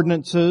carnal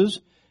ordinances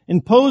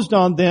imposed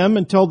on them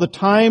until the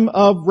time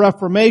of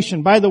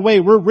Reformation. By the way,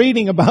 we're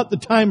reading about the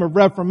time of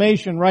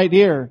Reformation right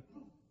here.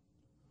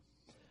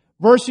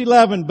 Verse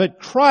 11, but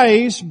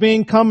Christ,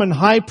 being come an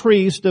high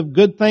priest of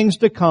good things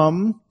to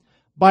come,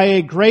 by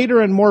a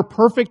greater and more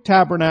perfect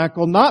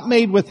tabernacle, not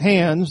made with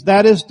hands,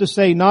 that is to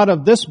say, not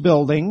of this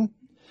building,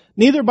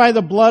 neither by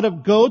the blood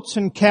of goats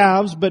and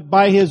calves, but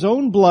by His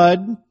own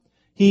blood,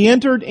 He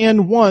entered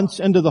in once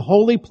into the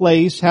holy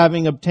place,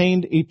 having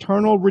obtained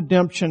eternal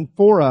redemption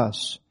for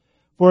us.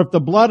 For if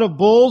the blood of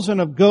bulls and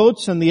of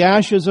goats and the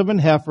ashes of an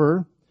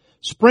heifer,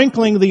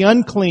 sprinkling the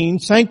unclean,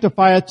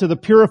 sanctifieth to the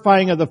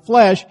purifying of the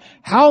flesh,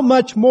 how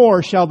much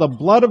more shall the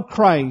blood of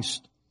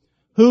Christ,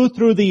 who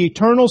through the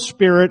eternal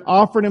Spirit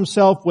offered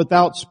Himself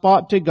without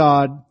spot to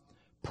God,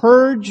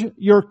 purge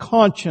your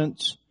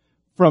conscience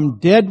from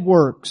dead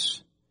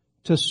works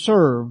to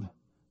serve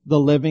the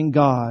living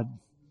God.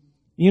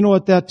 You know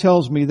what that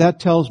tells me? That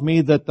tells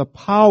me that the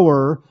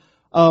power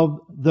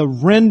of the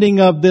rending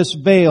of this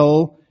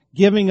veil,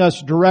 giving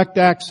us direct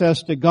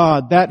access to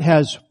God, that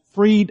has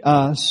freed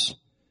us.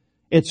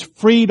 It's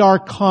freed our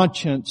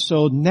conscience,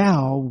 so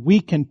now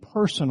we can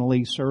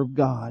personally serve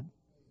God.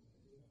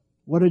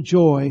 What a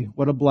joy,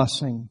 what a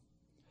blessing.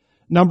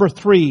 Number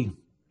 3,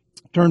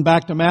 turn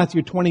back to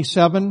Matthew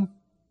 27.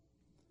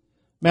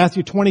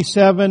 Matthew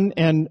 27,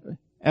 and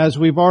as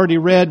we've already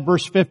read,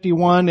 verse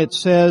 51, it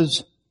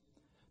says,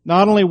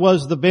 not only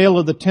was the veil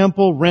of the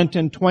temple rent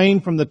in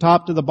twain from the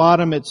top to the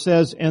bottom, it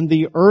says, and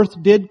the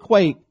earth did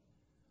quake,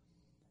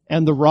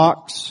 and the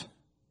rocks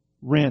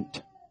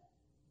rent.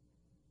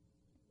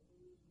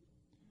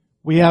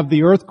 We have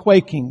the earth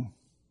quaking.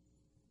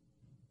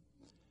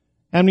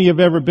 How many of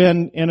you have ever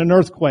been in an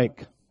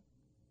earthquake?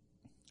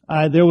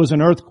 There was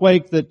an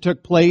earthquake that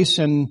took place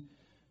in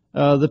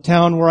the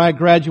town where I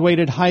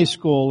graduated high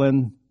school,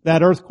 and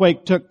that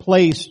earthquake took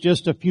place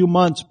just a few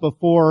months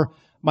before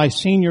my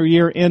senior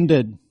year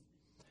ended.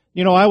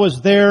 You know, I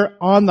was there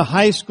on the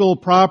high school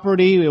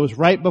property. It was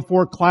right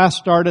before class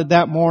started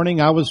that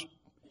morning. I was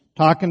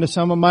talking to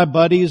some of my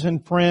buddies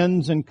and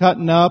friends and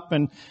cutting up,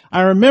 and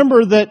I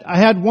remember that I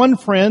had one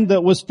friend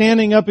that was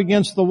standing up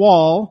against the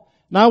wall,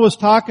 and I was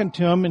talking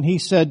to him, and he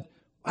said,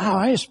 wow,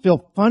 I just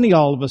feel funny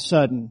all of a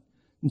sudden.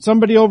 And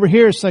somebody over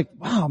here is like,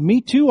 wow, me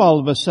too all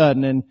of a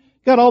sudden. And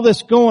got all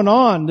this going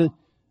on.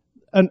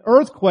 An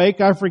earthquake,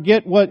 I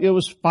forget what, it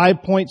was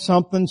 5 point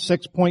something,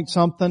 6 point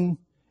something.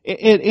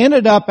 It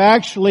ended up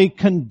actually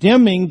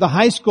condemning the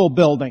high school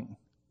building.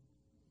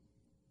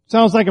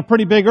 Sounds like a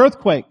pretty big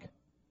earthquake.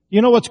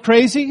 You know what's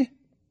crazy?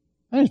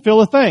 I didn't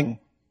feel a thing.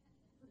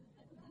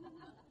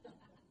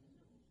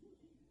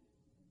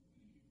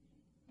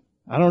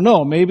 I don't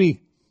know,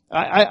 maybe,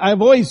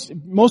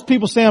 most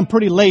people say I'm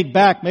pretty laid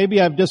back.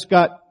 Maybe I've just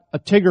got a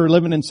Tigger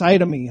living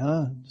inside of me,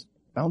 huh? Just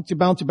bouncy,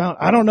 bouncy, bounce.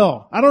 I don't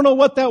know. I don't know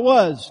what that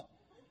was.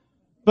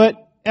 But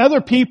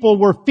other people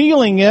were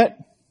feeling it.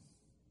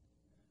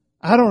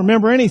 I don't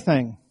remember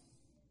anything.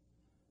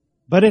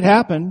 But it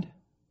happened.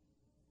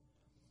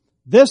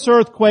 This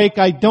earthquake,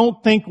 I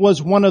don't think,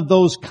 was one of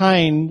those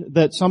kind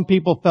that some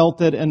people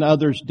felt it and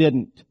others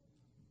didn't.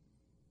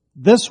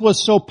 This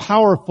was so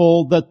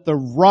powerful that the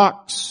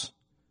rocks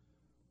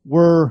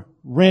were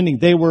rending.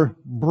 They were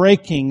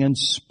breaking and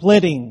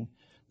splitting.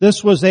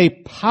 This was a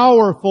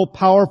powerful,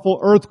 powerful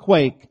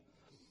earthquake.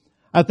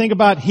 I think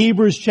about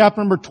Hebrews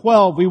chapter number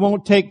 12. We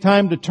won't take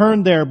time to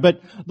turn there,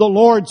 but the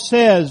Lord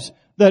says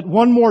that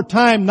one more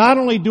time, not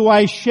only do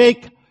I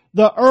shake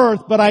the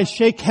earth, but I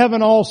shake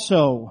heaven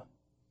also.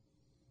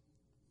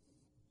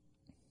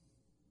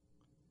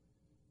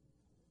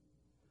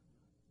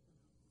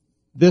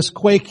 this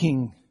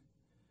quaking,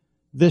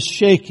 this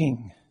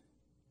shaking,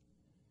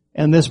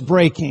 and this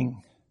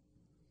breaking.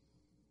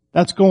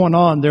 That's going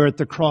on there at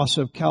the cross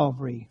of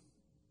Calvary.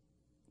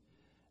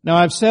 Now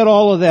I've said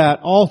all of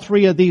that, all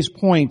three of these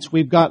points.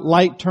 We've got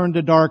light turned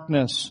to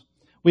darkness.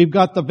 We've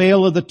got the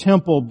veil of the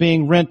temple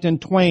being rent in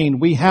twain.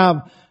 We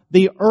have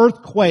the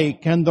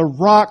earthquake and the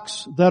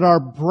rocks that are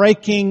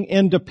breaking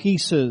into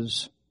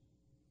pieces.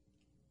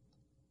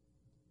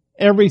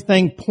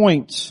 Everything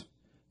points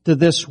to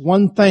this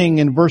one thing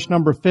in verse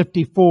number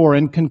 54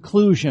 in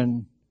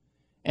conclusion,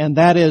 and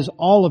that is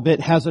all of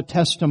it has a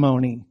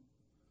testimony.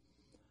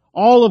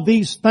 All of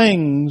these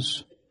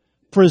things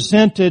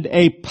presented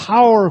a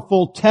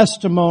powerful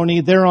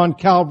testimony there on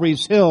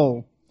Calvary's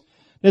Hill.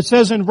 It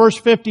says in verse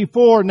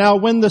 54, now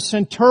when the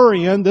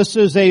centurion, this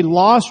is a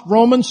lost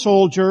Roman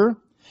soldier,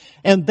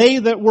 and they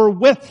that were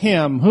with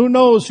him, who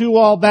knows who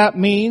all that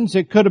means?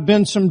 It could have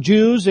been some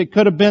Jews, it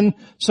could have been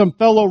some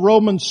fellow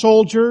Roman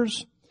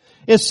soldiers.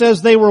 It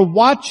says they were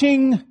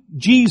watching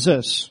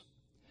Jesus.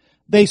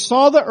 They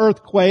saw the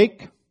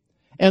earthquake,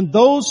 and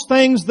those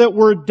things that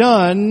were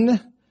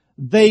done,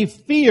 they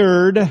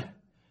feared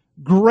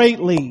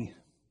greatly.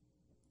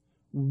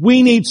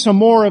 We need some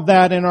more of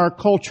that in our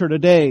culture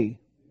today.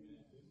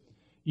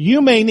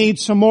 You may need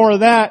some more of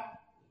that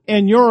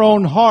in your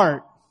own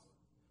heart,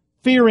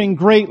 fearing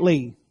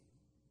greatly.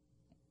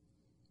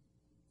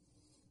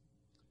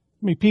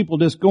 I mean, people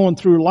just going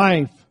through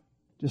life,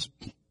 just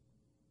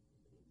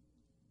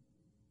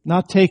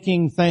not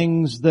taking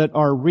things that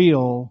are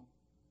real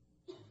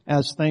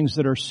as things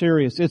that are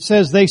serious. It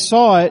says they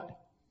saw it,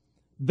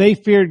 they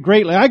feared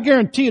greatly. I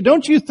guarantee you,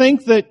 don't you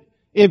think that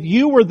if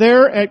you were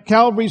there at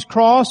Calvary's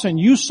cross and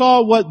you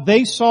saw what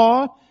they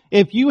saw,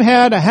 if you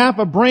had a half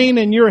a brain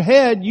in your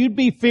head, you'd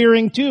be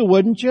fearing too,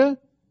 wouldn't you?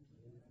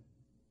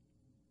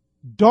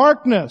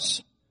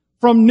 Darkness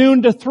from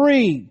noon to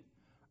 3.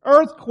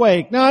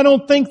 Earthquake. Now I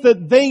don't think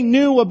that they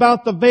knew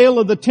about the veil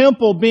of the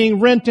temple being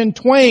rent in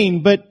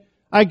twain, but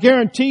I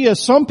guarantee you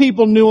some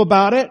people knew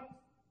about it. It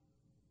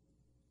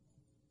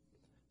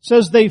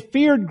says they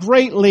feared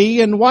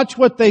greatly, and watch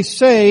what they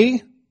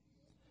say.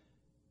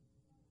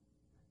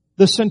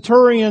 The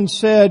centurion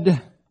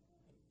said,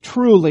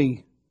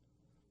 truly.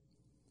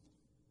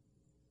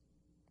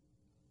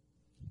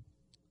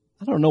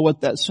 I don't know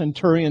what that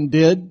centurion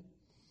did.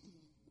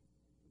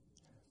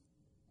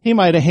 He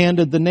might have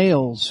handed the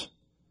nails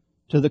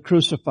to the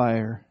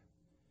crucifier.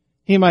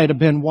 He might have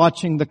been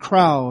watching the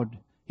crowd.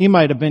 He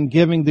might have been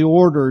giving the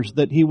orders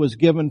that he was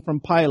given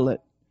from Pilate.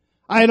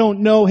 I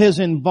don't know his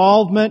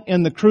involvement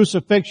in the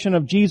crucifixion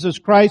of Jesus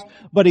Christ,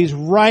 but he's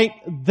right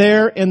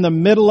there in the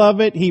middle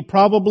of it. He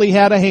probably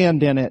had a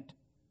hand in it.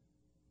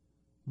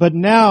 But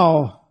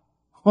now,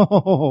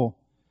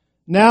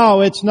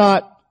 now it's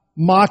not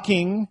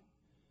mocking.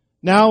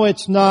 Now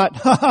it's not,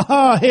 ha ha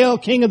ha, hail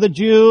King of the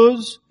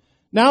Jews.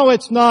 Now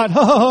it's not,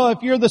 ha ha ha,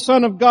 if you're the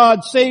Son of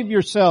God, save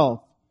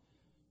yourself.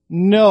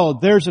 No,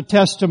 there's a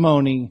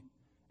testimony,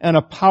 and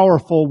a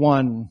powerful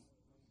one.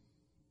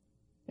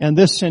 And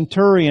this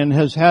centurion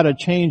has had a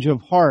change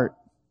of heart,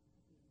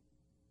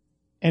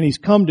 and he's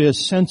come to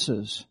his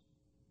senses.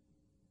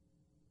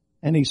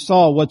 And he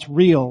saw what's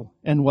real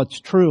and what's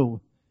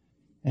true.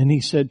 And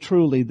he said,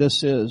 truly,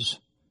 this is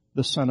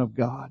the Son of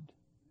God.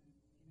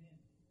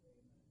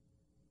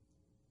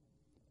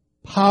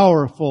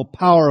 Powerful,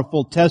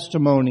 powerful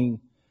testimony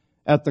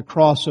at the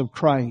cross of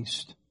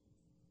Christ.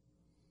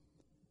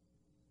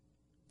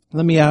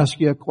 Let me ask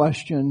you a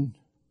question.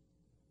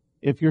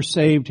 If you're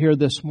saved here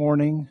this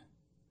morning,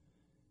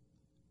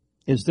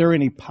 is there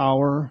any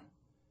power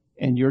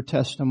in your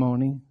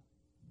testimony?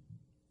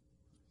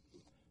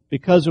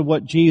 Because of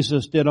what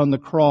Jesus did on the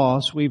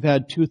cross, we've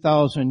had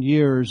 2,000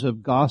 years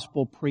of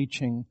gospel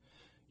preaching.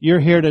 You're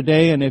here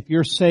today, and if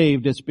you're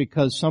saved, it's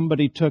because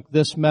somebody took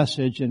this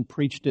message and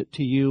preached it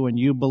to you, and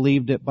you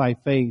believed it by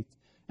faith,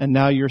 and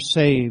now you're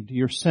saved.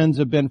 Your sins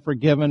have been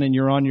forgiven, and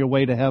you're on your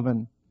way to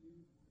heaven.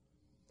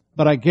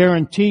 But I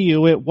guarantee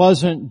you, it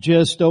wasn't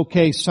just,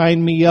 okay,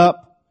 sign me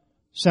up,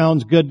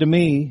 sounds good to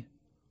me.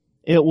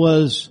 It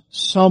was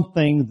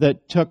something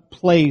that took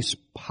place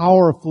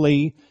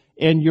powerfully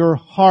in your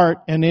heart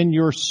and in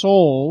your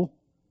soul,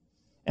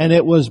 and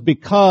it was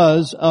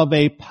because of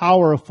a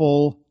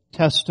powerful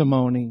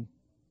testimony.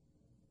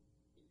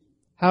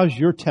 How's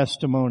your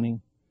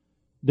testimony?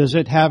 Does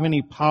it have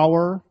any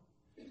power?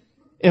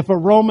 If a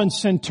Roman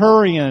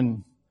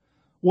centurion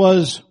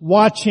was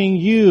watching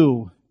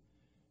you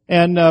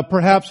and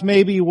perhaps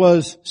maybe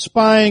was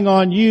spying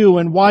on you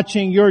and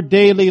watching your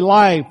daily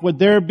life, would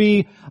there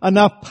be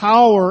enough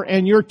power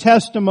in your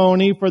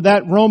testimony for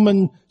that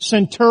Roman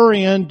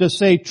centurion to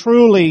say,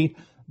 truly,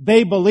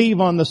 they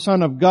believe on the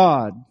Son of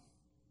God?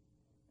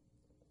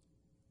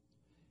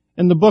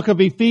 In the book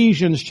of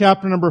Ephesians,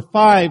 chapter number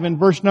 5 and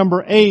verse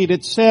number 8,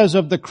 it says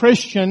of the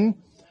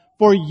Christian,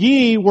 for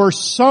ye were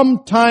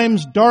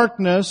sometimes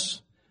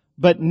darkness,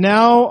 but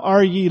now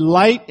are ye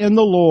light in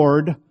the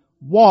Lord.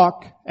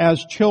 Walk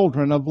as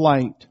children of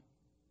light.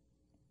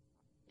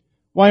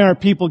 Why aren't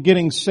people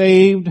getting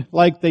saved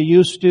like they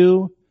used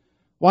to?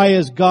 Why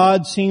does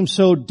God seem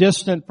so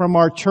distant from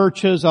our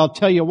churches? I'll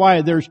tell you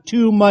why. There's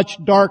too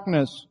much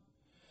darkness.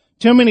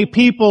 Too many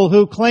people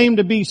who claim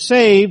to be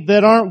saved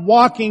that aren't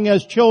walking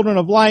as children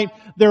of light.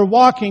 They're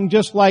walking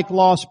just like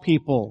lost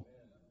people.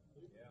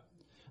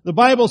 The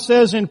Bible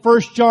says in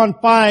 1 John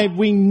 5,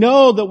 we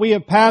know that we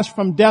have passed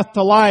from death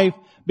to life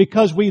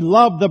because we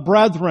love the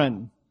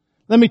brethren.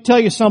 Let me tell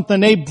you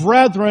something. A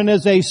brethren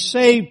is a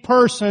saved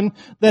person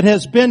that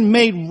has been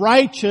made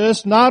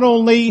righteous, not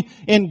only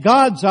in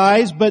God's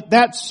eyes, but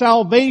that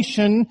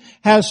salvation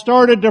has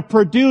started to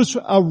produce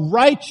a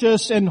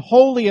righteous and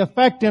holy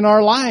effect in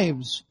our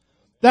lives.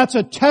 That's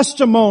a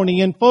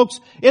testimony, and folks,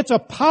 it's a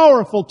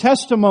powerful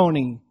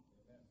testimony.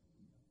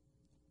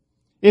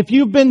 If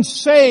you've been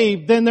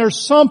saved, then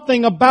there's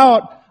something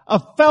about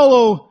a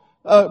fellow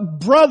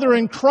brother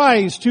in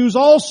Christ who's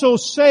also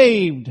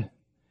saved.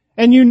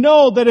 And you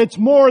know that it's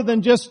more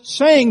than just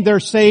saying they're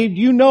saved.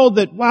 You know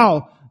that,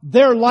 wow,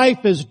 their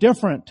life is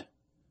different.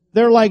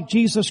 They're like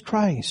Jesus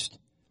Christ.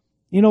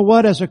 You know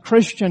what? As a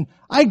Christian,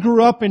 I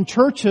grew up in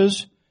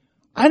churches.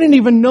 I didn't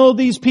even know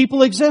these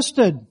people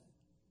existed.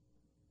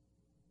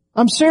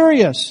 I'm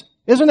serious.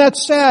 Isn't that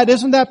sad?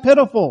 Isn't that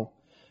pitiful?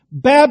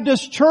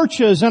 Baptist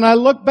churches, and I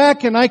look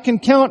back and I can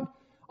count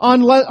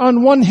on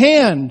one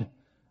hand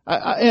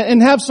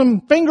and have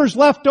some fingers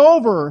left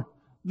over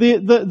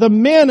the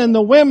men and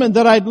the women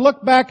that I'd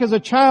look back as a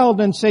child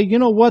and say, you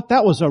know what,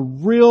 that was a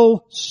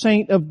real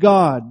saint of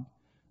God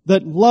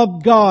that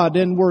loved God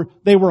and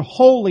they were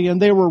holy and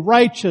they were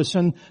righteous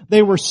and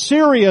they were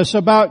serious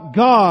about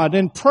God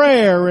and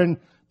prayer and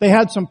they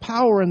had some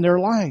power in their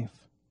life.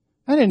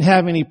 I didn't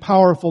have any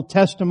powerful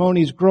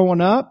testimonies growing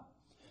up.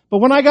 But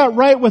when I got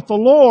right with the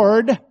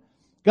Lord,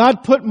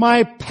 God put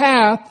my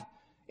path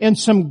in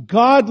some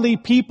godly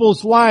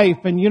people's life.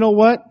 And you know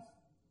what?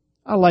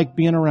 I like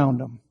being around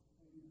them.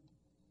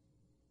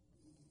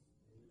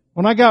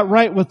 When I got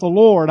right with the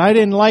Lord, I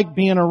didn't like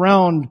being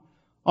around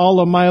all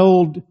of my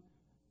old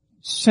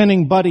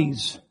sinning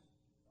buddies.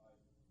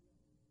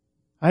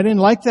 I didn't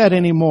like that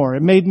anymore.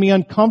 It made me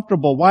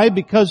uncomfortable. Why?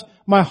 Because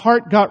my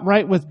heart got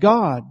right with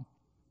God.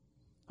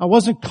 I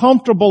wasn't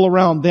comfortable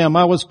around them.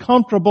 I was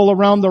comfortable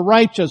around the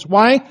righteous.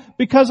 Why?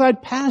 Because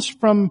I'd passed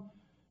from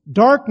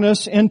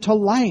darkness into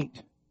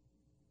light.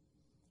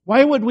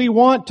 Why would we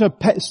want to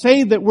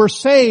say that we're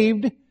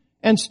saved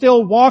and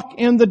still walk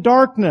in the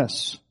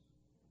darkness?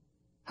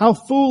 How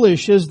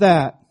foolish is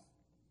that?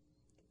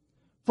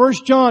 1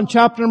 John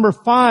chapter number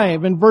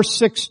 5 and verse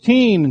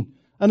 16,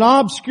 an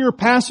obscure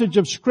passage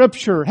of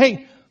Scripture.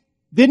 Hey,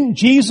 didn't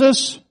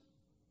Jesus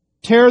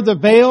tear the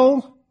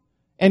veil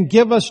and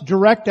give us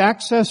direct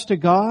access to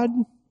God?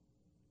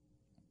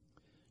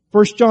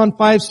 1 John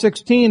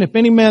 5:16, if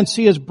any man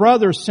see his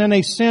brother sin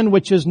a sin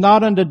which is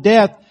not unto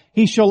death,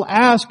 he shall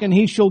ask and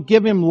he shall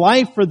give him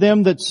life for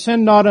them that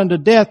sin not unto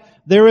death.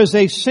 There is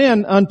a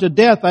sin unto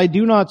death. I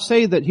do not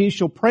say that he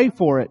shall pray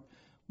for it.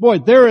 Boy,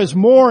 there is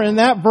more in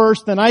that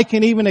verse than I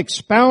can even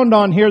expound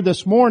on here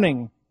this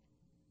morning.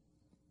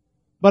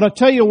 But I'll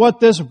tell you what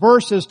this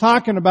verse is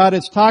talking about.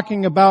 It's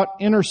talking about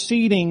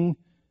interceding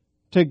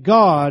to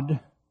God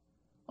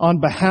on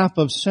behalf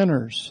of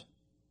sinners.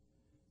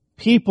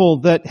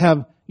 People that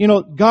have,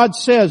 God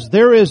says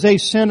there is a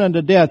sin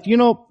unto death.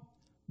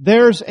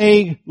 There's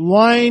a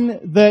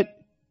line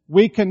that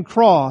we can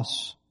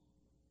cross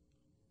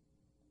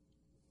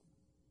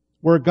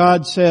where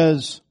God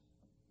says,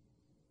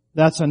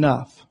 that's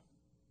enough.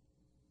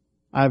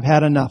 I've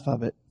had enough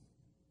of it.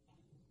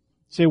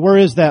 Say, where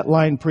is that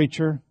line,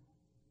 preacher?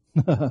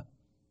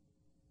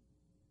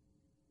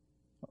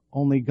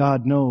 Only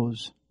God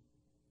knows.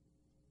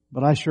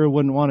 But I sure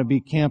wouldn't want to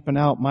be camping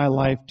out my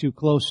life too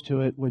close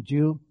to it, would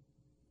you?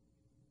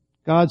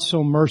 God's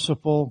so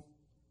merciful.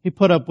 He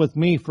put up with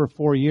me for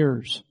 4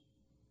 years.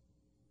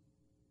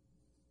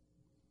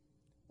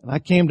 And I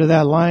came to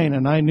that line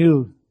and I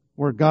knew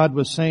where God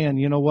was saying,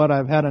 you know what,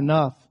 I've had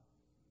enough.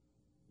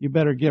 You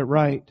better get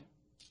right.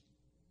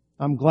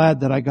 I'm glad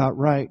that I got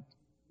right.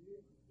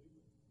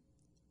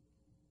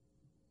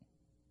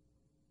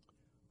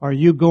 Are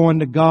you going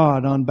to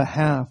God on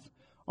behalf?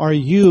 Are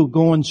you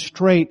going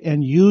straight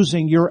and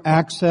using your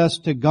access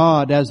to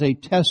God as a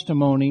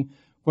testimony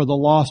for the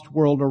lost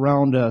world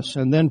around us?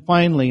 And then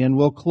finally, and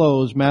we'll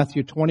close,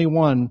 Matthew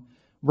 21,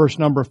 verse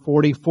number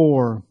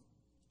 44.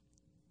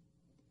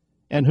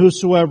 And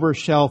whosoever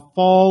shall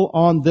fall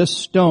on this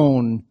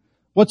stone.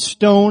 What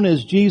stone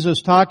is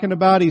Jesus talking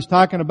about? He's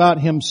talking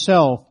about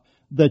Himself,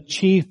 the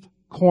chief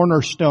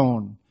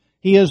cornerstone.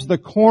 He is the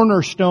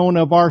cornerstone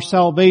of our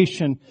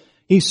salvation.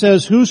 He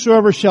says,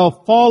 whosoever shall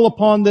fall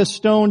upon this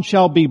stone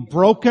shall be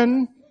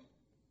broken.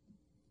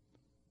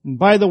 And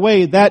by the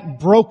way, that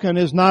broken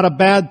is not a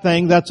bad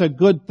thing, that's a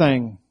good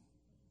thing.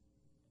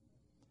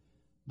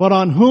 But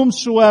on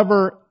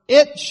whomsoever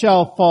it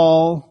shall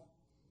fall,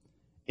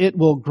 it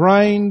will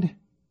grind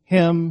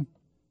him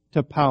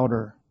to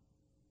powder.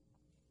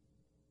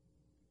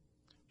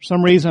 For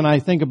some reason I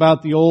think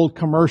about the old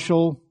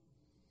commercial.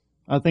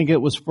 I think it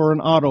was for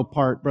an auto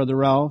part, Brother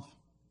Ralph.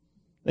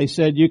 They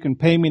said, you can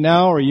pay me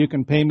now or you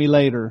can pay me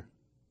later.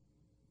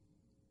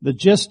 The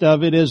gist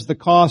of it is the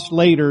cost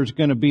later is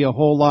going to be a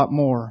whole lot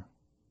more.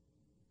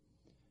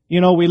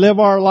 You know, we live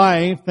our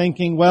life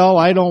thinking, well,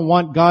 I don't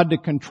want God to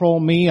control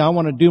me. I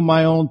want to do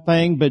my own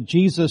thing. But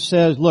Jesus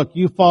says, look,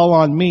 you fall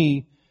on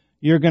me,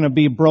 you're going to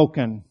be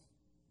broken.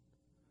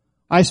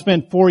 I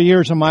spent 4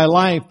 years of my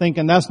life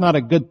thinking that's not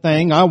a good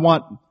thing. I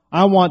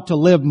want to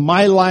live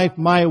my life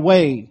my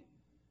way.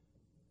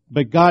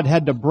 But God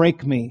had to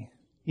break me.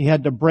 He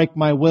had to break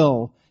my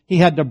will. He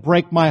had to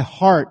break my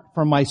heart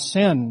for my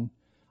sin.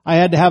 I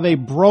had to have a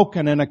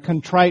broken and a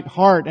contrite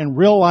heart and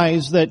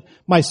realize that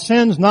my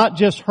sin's not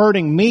just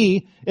hurting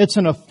me, it's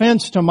an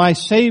offense to my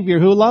Savior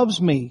who loves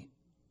me.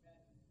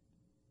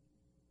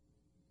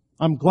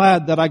 I'm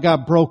glad that I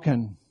got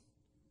broken.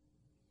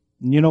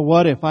 And you know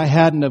what? If I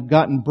hadn't have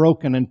gotten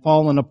broken and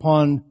fallen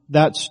upon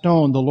that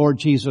stone, the Lord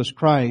Jesus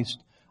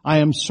Christ, I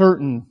am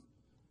certain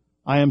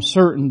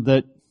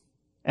that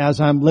as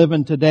I'm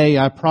living today,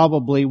 I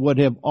probably would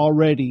have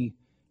already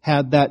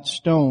had that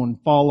stone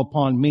fall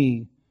upon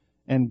me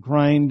and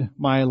grind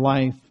my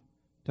life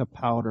to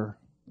powder.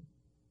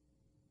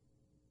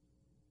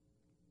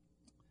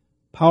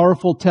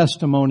 Powerful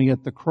testimony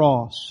at the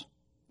cross.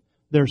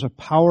 There's a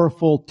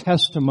powerful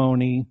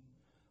testimony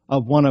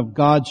of one of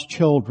God's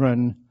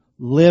children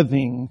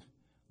living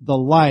the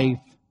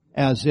life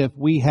as if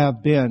we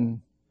have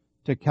been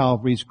to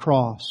Calvary's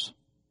cross.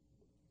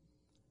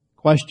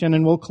 Question,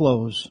 and we'll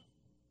close.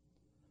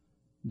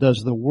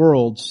 Does the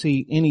world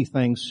see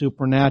anything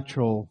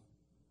supernatural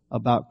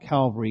about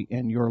Calvary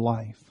in your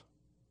life?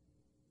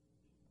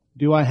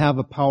 Do I have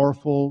a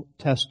powerful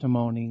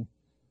testimony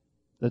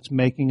that's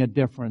making a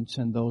difference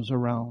in those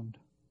around?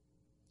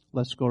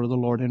 Let's go to the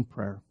Lord in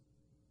prayer.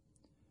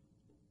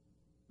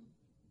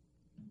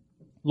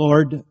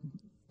 Lord,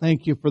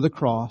 thank you for the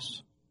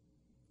cross.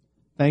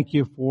 Thank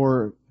you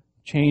for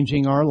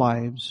changing our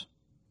lives.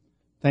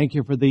 Thank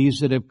you for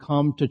these that have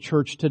come to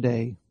church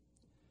today.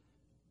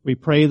 We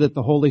pray that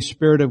the Holy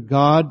Spirit of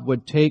God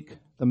would take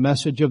the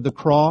message of the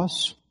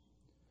cross,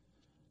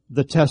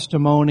 the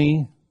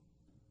testimony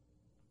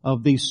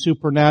of these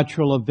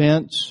supernatural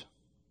events,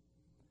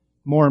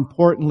 more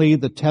importantly,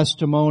 the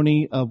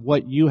testimony of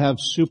what you have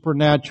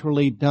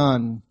supernaturally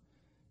done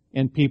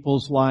in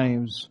people's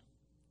lives,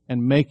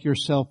 and make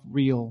yourself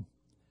real.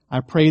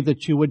 I pray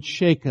that you would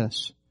shake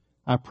us.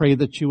 I pray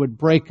that you would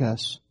break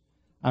us.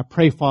 I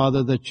pray,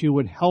 Father, that you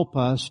would help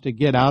us to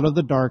get out of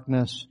the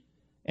darkness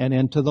and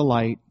into the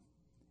light.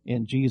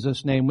 In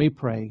Jesus' name we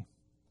pray.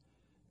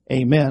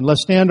 Amen.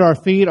 Let's stand to our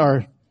feet.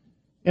 Our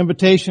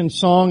invitation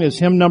song is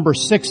hymn number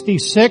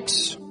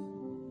 66.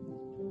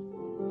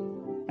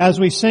 As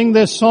we sing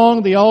this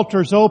song, the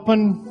altar's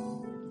open.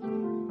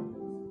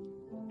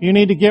 If you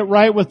need to get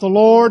right with the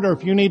Lord, or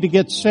if you need to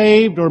get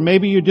saved, or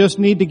maybe you just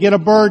need to get a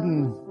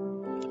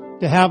burden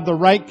to have the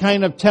right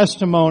kind of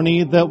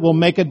testimony that will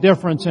make a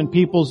difference in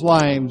people's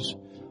lives.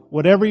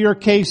 Whatever your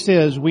case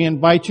is, we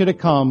invite you to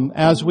come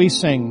as we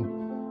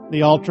sing.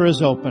 The altar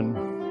is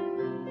open.